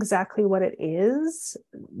know exactly what it is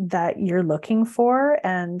that you're looking for.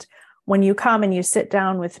 And when you come and you sit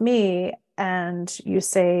down with me and you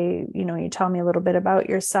say, you tell me a little bit about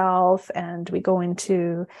yourself, and we go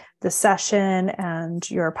into the session and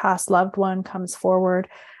your past loved one comes forward,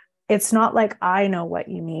 it's not like I know what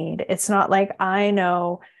you need. It's not like I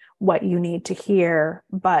know what you need to hear,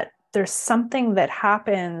 but there's something that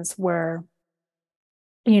happens where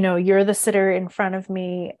you're the sitter in front of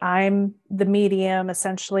me, I'm the medium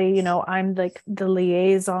essentially, I'm like the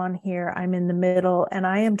liaison here, I'm in the middle, and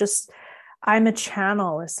I'm a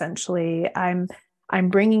channel essentially. I'm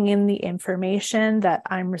bringing in the information that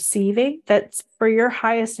I'm receiving that's for your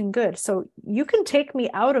highest and good. So you can take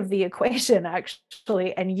me out of the equation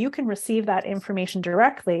actually, and you can receive that information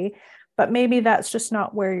directly, but maybe that's just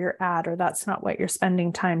not where you're at, or that's not what you're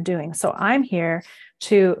spending time doing. So I'm here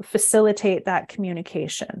to facilitate that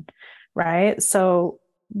communication, right? So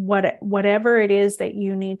whatever it is that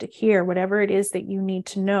you need to hear, whatever it is that you need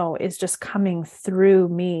to know, is just coming through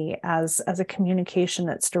me as a communication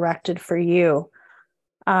that's directed for you.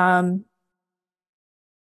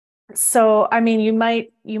 So I mean, you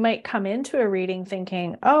might come into a reading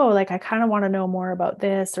thinking, oh, like I kind of want to know more about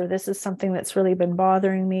this, or this is something that's really been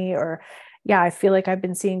bothering me, or yeah, I feel like I've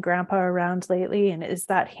been seeing grandpa around lately, and is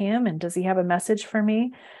that him, and does he have a message for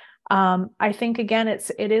me? I think again,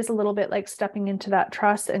 it is a little bit like stepping into that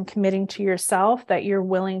trust and committing to yourself that you're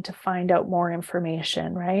willing to find out more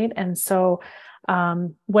information, right? And so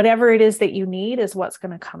whatever it is that you need is what's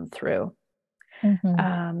going to come through.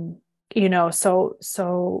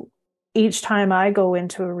 So each time I go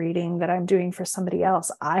into a reading that I'm doing for somebody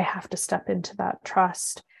else, I have to step into that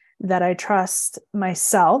trust, that I trust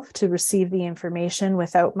myself to receive the information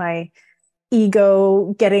without my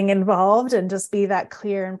ego getting involved, and just be that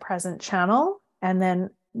clear and present channel, and then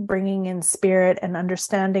bringing in spirit and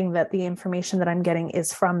understanding that the information that I'm getting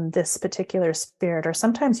is from this particular spirit. Or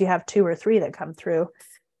sometimes you have 2 or 3 that come through,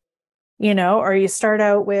 or you start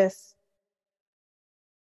out with,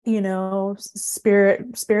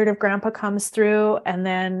 spirit of grandpa comes through, and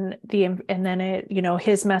then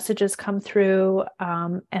his messages come through,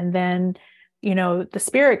 and then the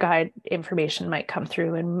spirit guide information might come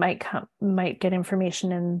through, and might get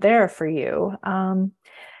information in there for you. And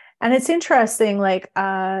it's interesting, like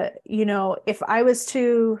if I was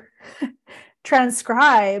to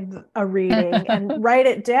transcribe a reading and write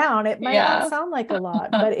it down, it might not sound like a lot,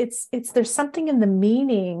 but it's there's something in the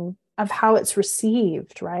meaning of how it's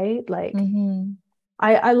received, right? Like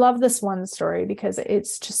I love this one story because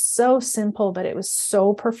it's just so simple, but it was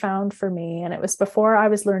so profound for me. And it was before I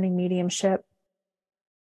was learning mediumship.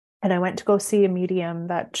 And I went to go see a medium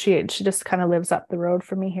that she just kind of lives up the road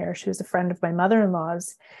from me here. She was a friend of my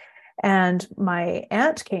mother-in-law's. And my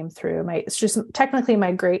aunt came through. She's technically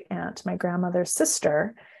my great aunt, my grandmother's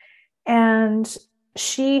sister. And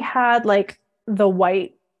she had like the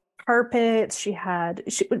white carpets.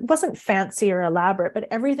 It wasn't fancy or elaborate, but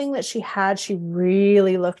everything that she had, she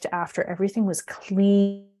really looked after. Everything was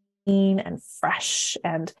clean and fresh,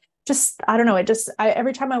 and just, I don't know,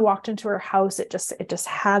 every time I walked into her house, it just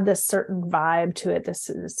had this certain vibe to it. This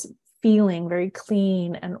is feeling very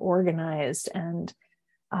clean and organized, and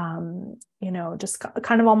just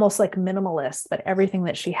kind of almost like minimalist, but everything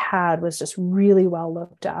that she had was just really well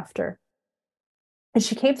looked after. And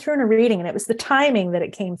she came through in a reading, and it was the timing that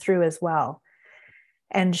it came through as well.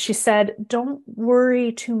 And she said, don't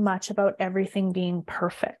worry too much about everything being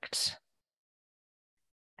perfect.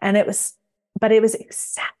 And it was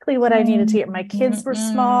exactly what I needed to hear. My kids were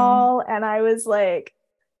small, and I was like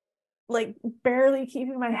barely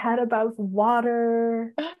keeping my head above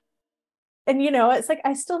water. And, it's like,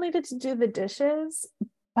 I still needed to do the dishes,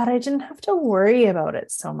 but I didn't have to worry about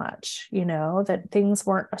it so much, that things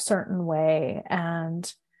weren't a certain way.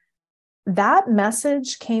 And that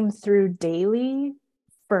message came through daily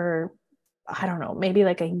for, I don't know, maybe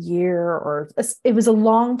like a year, or it was a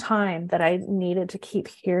long time that I needed to keep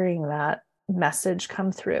hearing that message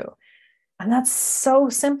come through. And that's so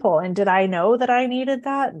simple. And did I know that I needed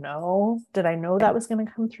that? No. Did I know that was going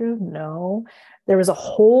to come through? No. There was a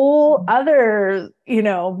whole other,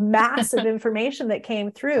 massive information that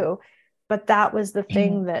came through, but that was the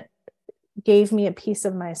thing that gave me a piece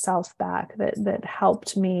of myself back, that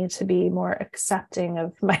helped me to be more accepting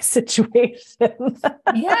of my situation.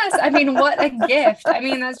 Yes. I mean, what a gift. I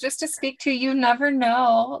mean, that's just to speak to, you never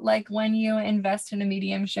know, like when you invest in a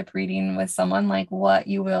mediumship reading with someone, like what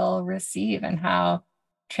you will receive and how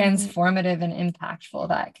transformative and impactful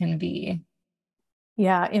that can be.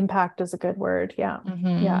 Yeah. Impact is a good word. Yeah.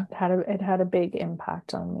 Yeah. It had a big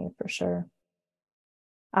impact on me for sure.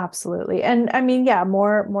 Absolutely. And I mean, yeah,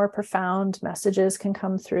 more profound messages can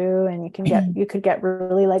come through, and you could get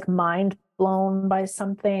really like mind blown by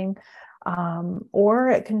something. Or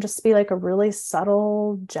it can just be like a really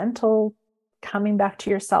subtle, gentle coming back to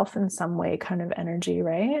yourself in some way kind of energy,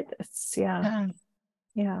 right? It's yeah.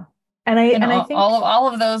 And I think all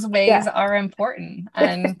of those ways are important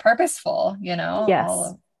and purposeful, yes.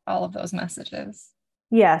 all of those messages.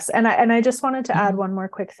 Yes. And I just wanted to add one more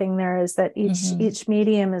quick thing there, is that each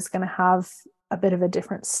medium is going to have a bit of a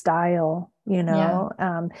different style,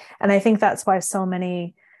 and I think that's why so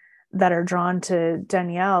many that are drawn to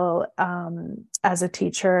Danielle as a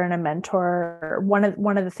teacher and a mentor. One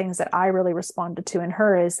of the things that I really responded to in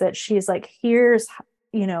her is that she's like, here's,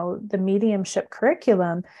 the mediumship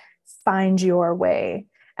curriculum, find your way.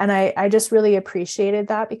 And I just really appreciated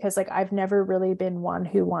that, because like, I've never really been one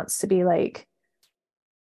who wants to be like,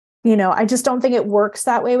 I just don't think it works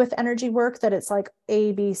that way with energy work, that it's like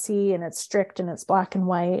A, B, C, and it's strict and it's black and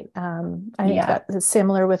white. I think that is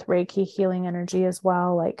similar with Reiki healing energy as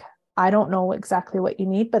well. Like, I don't know exactly what you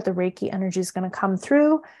need, but the Reiki energy is going to come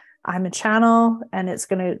through. I'm a channel, and it's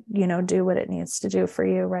going to, do what it needs to do for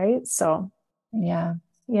you. Right. So yeah,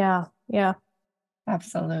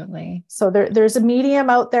 absolutely. So there's a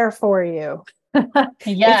medium out there for you. If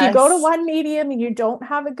you go to Yes. one medium and you don't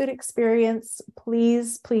have a good experience,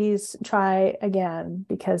 please try again,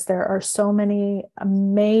 because there are so many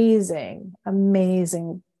amazing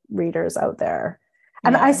readers out there.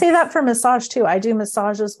 And I say that for massage too. I do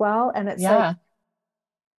massage as well. And it's like,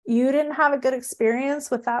 you didn't have a good experience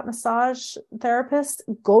with that massage therapist,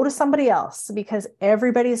 go to somebody else, because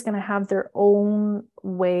everybody's going to have their own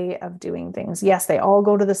way of doing things. Yes, they all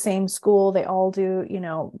go to the same school. They all do,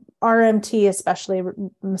 RMT, especially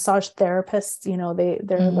massage therapists,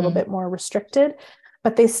 they're a little bit more restricted,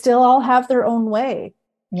 but they still all have their own way.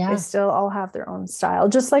 They still all have their own style,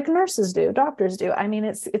 just like nurses do, doctors do. I mean,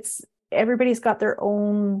 it's everybody's got their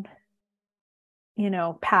own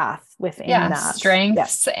path within that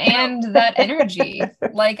strengths and that energy.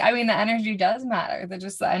 Like, I mean, the energy does matter.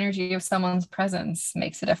 The energy of someone's presence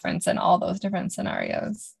makes a difference in all those different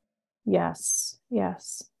scenarios. Yes.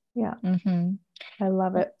 Yeah. I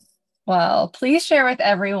love it. Well, please share with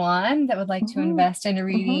everyone that would like to invest in a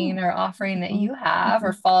reading or offering that you have,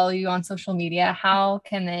 or follow you on social media. How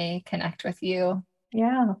can they connect with you?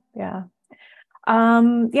 Yeah.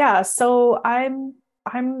 So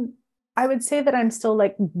I would say that I'm still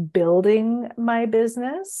like building my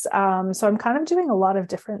business. So I'm kind of doing a lot of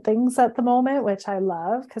different things at the moment, which I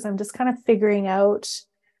love, because I'm just kind of figuring out,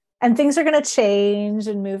 and things are going to change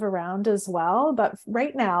and move around as well. But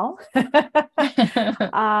right now,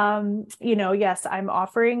 yes, I'm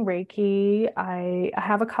offering Reiki. I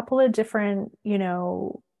have a couple of different,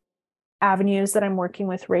 avenues that I'm working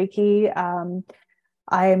with Reiki.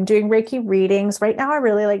 I'm doing Reiki readings. Right now, I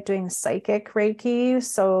really like doing psychic Reiki.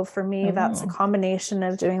 So for me, that's a combination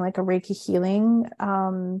of doing like a Reiki healing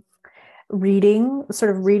reading, sort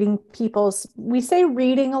of reading people's, we say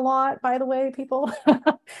reading a lot, by the way, people.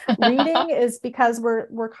 Reading is because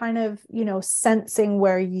we're kind of, sensing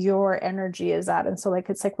where your energy is at. And so like,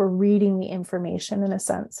 it's like we're reading the information in a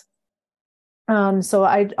sense. So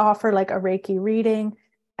I offer like a Reiki reading,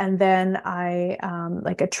 and then I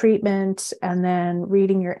like a treatment, and then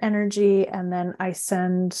reading your energy. And then I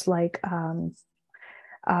send like,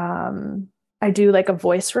 I do like a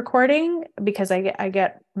voice recording, because I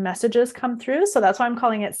get messages come through. So that's why I'm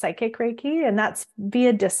calling it psychic Reiki. And that's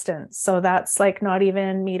via distance. So that's like not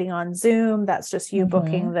even meeting on Zoom. That's just you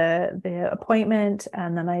booking the appointment.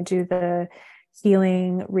 And then I do the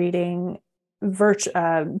healing reading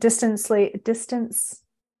distantly.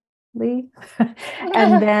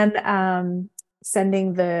 And then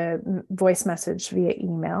sending the voice message via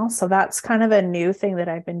email. So that's kind of a new thing that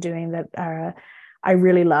I've been doing that I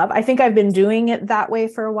really love. I think I've been doing it that way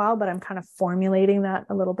for a while, but I'm kind of formulating that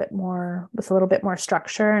a little bit more with a little bit more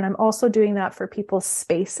structure. And I'm also doing that for people's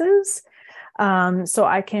spaces. So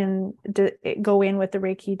I can go in with the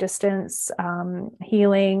Reiki distance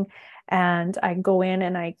healing, and I go in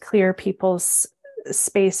and I clear people's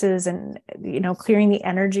spaces, and clearing the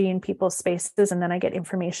energy in people's spaces, and then I get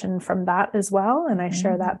information from that as well, and I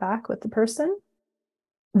share that back with the person.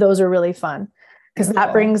 Those are really fun, because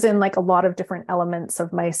that brings in like a lot of different elements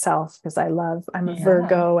of myself, because I'm a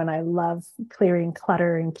Virgo, and I love clearing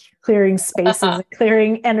clutter and clearing spaces and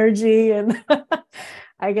clearing energy, and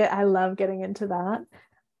I love getting into that.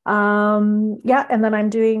 And then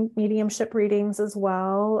I'm doing mediumship readings as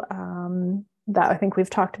well. That I think we've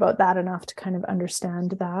talked about that enough to kind of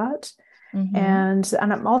understand that. And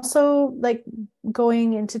I'm also like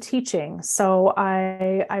going into teaching. So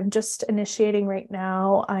I'm just initiating right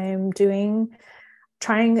now. I'm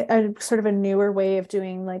trying a sort of a newer way of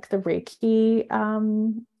doing like the Reiki,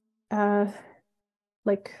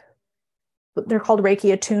 like they're called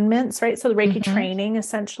Reiki attunements, right? So the Reiki training,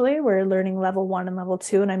 essentially, we're learning level 1 and level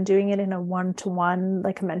 2, and I'm doing it in a 1-to-1,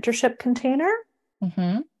 like a mentorship container.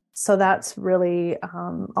 So that's really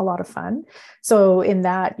a lot of fun. So in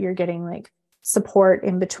that, you're getting like support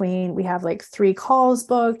in between. We have like 3 calls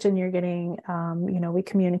booked, and you're getting, we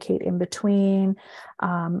communicate in between.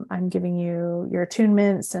 I'm giving you your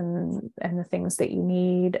attunements and the things that you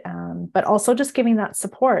need, but also just giving that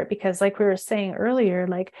support, because like we were saying earlier,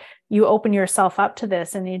 like you open yourself up to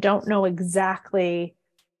this and you don't know exactly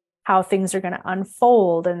how things are going to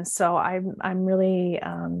unfold. And so I'm really,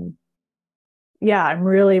 yeah, I'm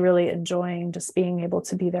really, really enjoying just being able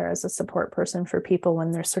to be there as a support person for people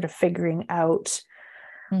when they're sort of figuring out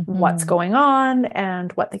what's going on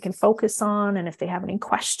and what they can focus on, and if they have any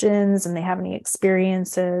questions and they have any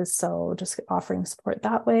experiences. So just offering support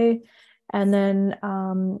that way. And then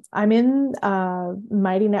I'm in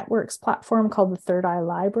Mighty Networks platform called the Third Eye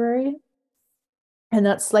Library. And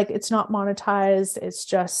that's like, it's not monetized. It's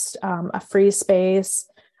just a free space.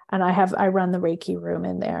 And I run the Reiki room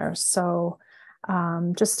in there. So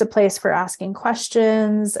just a place for asking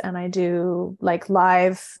questions. And I do like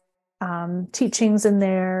live teachings in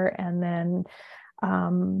there. And then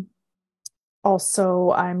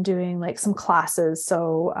also I'm doing like some classes.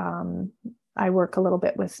 So I work a little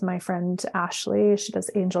bit with my friend Ashley. She does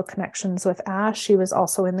Angel Connections with Ash. She was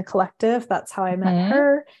also in the collective. That's how I met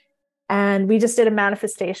her. And we just did a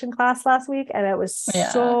manifestation class last week, and it was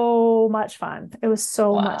so much fun. It was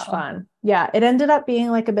so much fun. Yeah. It ended up being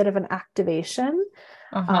like a bit of an activation.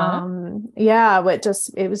 It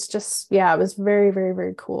was very, very,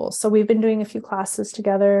 very cool. So we've been doing a few classes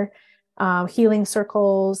together, healing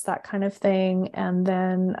circles, that kind of thing. And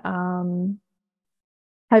then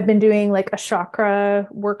I've been doing like a chakra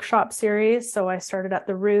workshop series. So I started at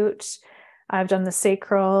the root. I've done the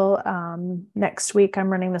sacral. Next week, I'm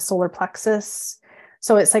running the solar plexus.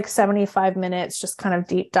 So it's like 75 minutes, just kind of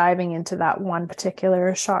deep diving into that one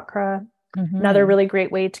particular chakra. Another really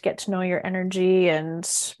great way to get to know your energy and,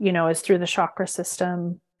 is through the chakra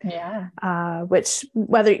system. Yeah. Which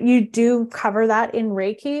whether you do cover that in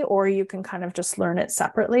Reiki or you can kind of just learn it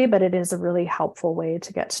separately, but it is a really helpful way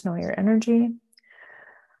to get to know your energy.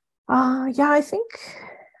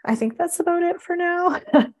 I think that's about it for now.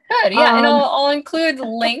 Good. Yeah. And I'll include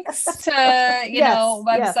links to,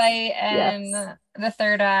 website and the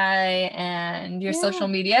Third Eye and your social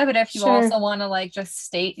media. But if you also want to like just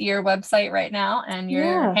state your website right now and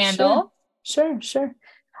your handle. Sure. So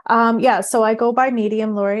I go by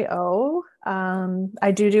Medium Lori Ough.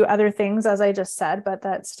 I do other things, as I just said, but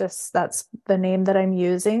that's the name that I'm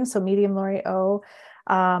using. So Medium Lori Ough.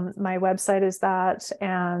 My website is that,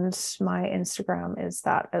 and my Instagram is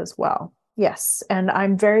that as well. Yes. And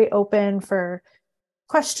I'm very open for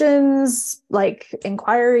questions, like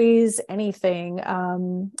inquiries, anything,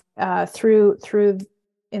 through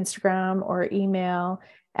Instagram or email.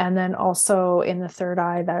 And then also in the Third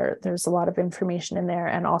Eye, there's a lot of information in there,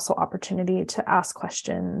 and also opportunity to ask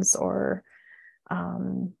questions or,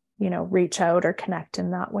 reach out or connect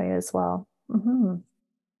in that way as well.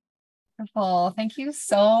 Wonderful. Thank you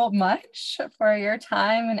so much for your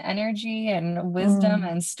time and energy and wisdom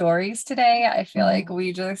and stories today. I feel like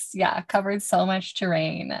we just, covered so much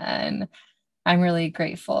terrain, and I'm really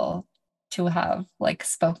grateful to have like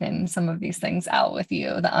spoken some of these things out with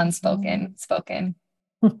you, the unspoken, spoken.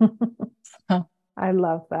 I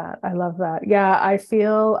love that. Yeah, I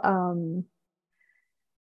feel,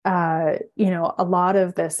 a lot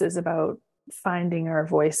of this is about finding our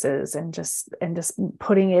voices and just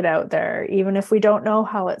putting it out there, even if we don't know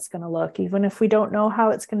how it's going to look, even if we don't know how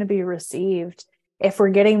it's going to be received. If we're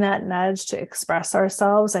getting that nudge to express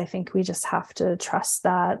ourselves, I think we just have to trust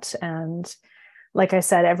that. And like I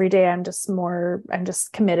said, every day I'm just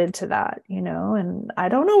committed to that, and I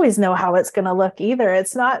don't always know how it's going to look either.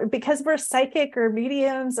 It's not because we're psychic or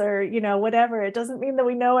mediums or, whatever. It doesn't mean that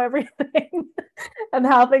we know everything and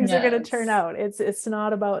how things are going to turn out. It's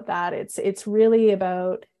not about that. It's really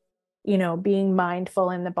about, being mindful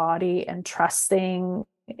in the body and trusting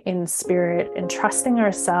in spirit and trusting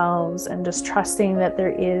ourselves and just trusting that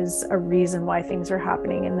there is a reason why things are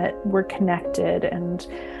happening and that we're connected and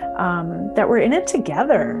that we're in it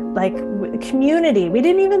together. Like community. We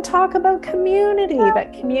didn't even talk about community,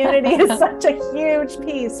 but community is such a huge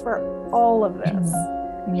piece for all of this.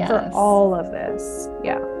 For all of this.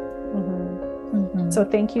 Yeah. So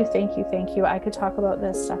thank you. I could talk about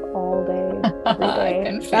this stuff all day, every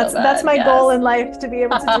day. That's my goal in life, to be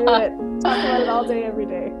able to do it. Talk about it all day, every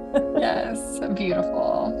day. Yes,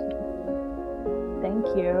 beautiful. Thank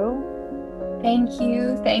you.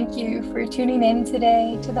 Thank you for tuning in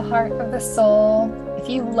today to the Heart of the Soul. If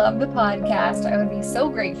you love the podcast, I would be so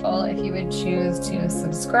grateful if you would choose to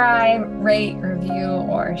subscribe, rate, review,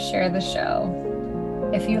 or share the show.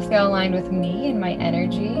 If you feel aligned with me and my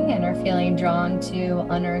energy and are feeling drawn to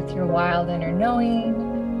unearth your wild inner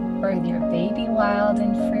knowing, birth your baby wild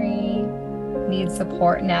and free, need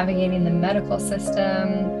support navigating the medical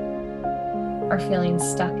system, are feeling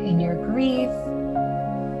stuck in your grief,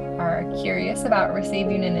 are curious about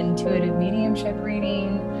receiving an intuitive mediumship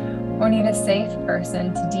reading, or need a safe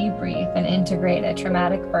person to debrief and integrate a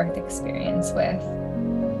traumatic birth experience with,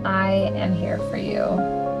 I am here for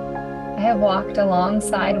you. I have walked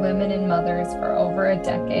alongside women and mothers for over a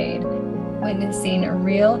decade, witnessing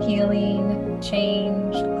real healing,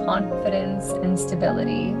 change, confidence, and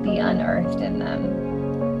stability be unearthed in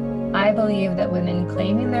them. I believe that women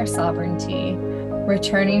claiming their sovereignty,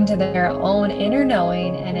 returning to their own inner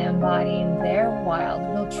knowing, and embodying their wild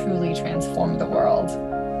will truly transform the world.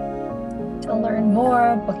 To learn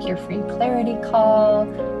more, book your free clarity call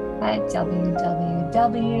at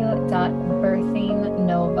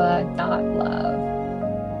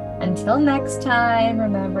www.birthingnova.love. Until next time,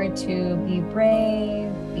 remember to be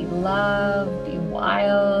brave, be loved, be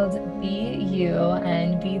wild, be you,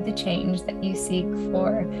 and be the change that you seek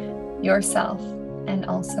for yourself and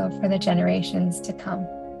also for the generations to come.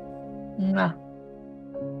 Mwah.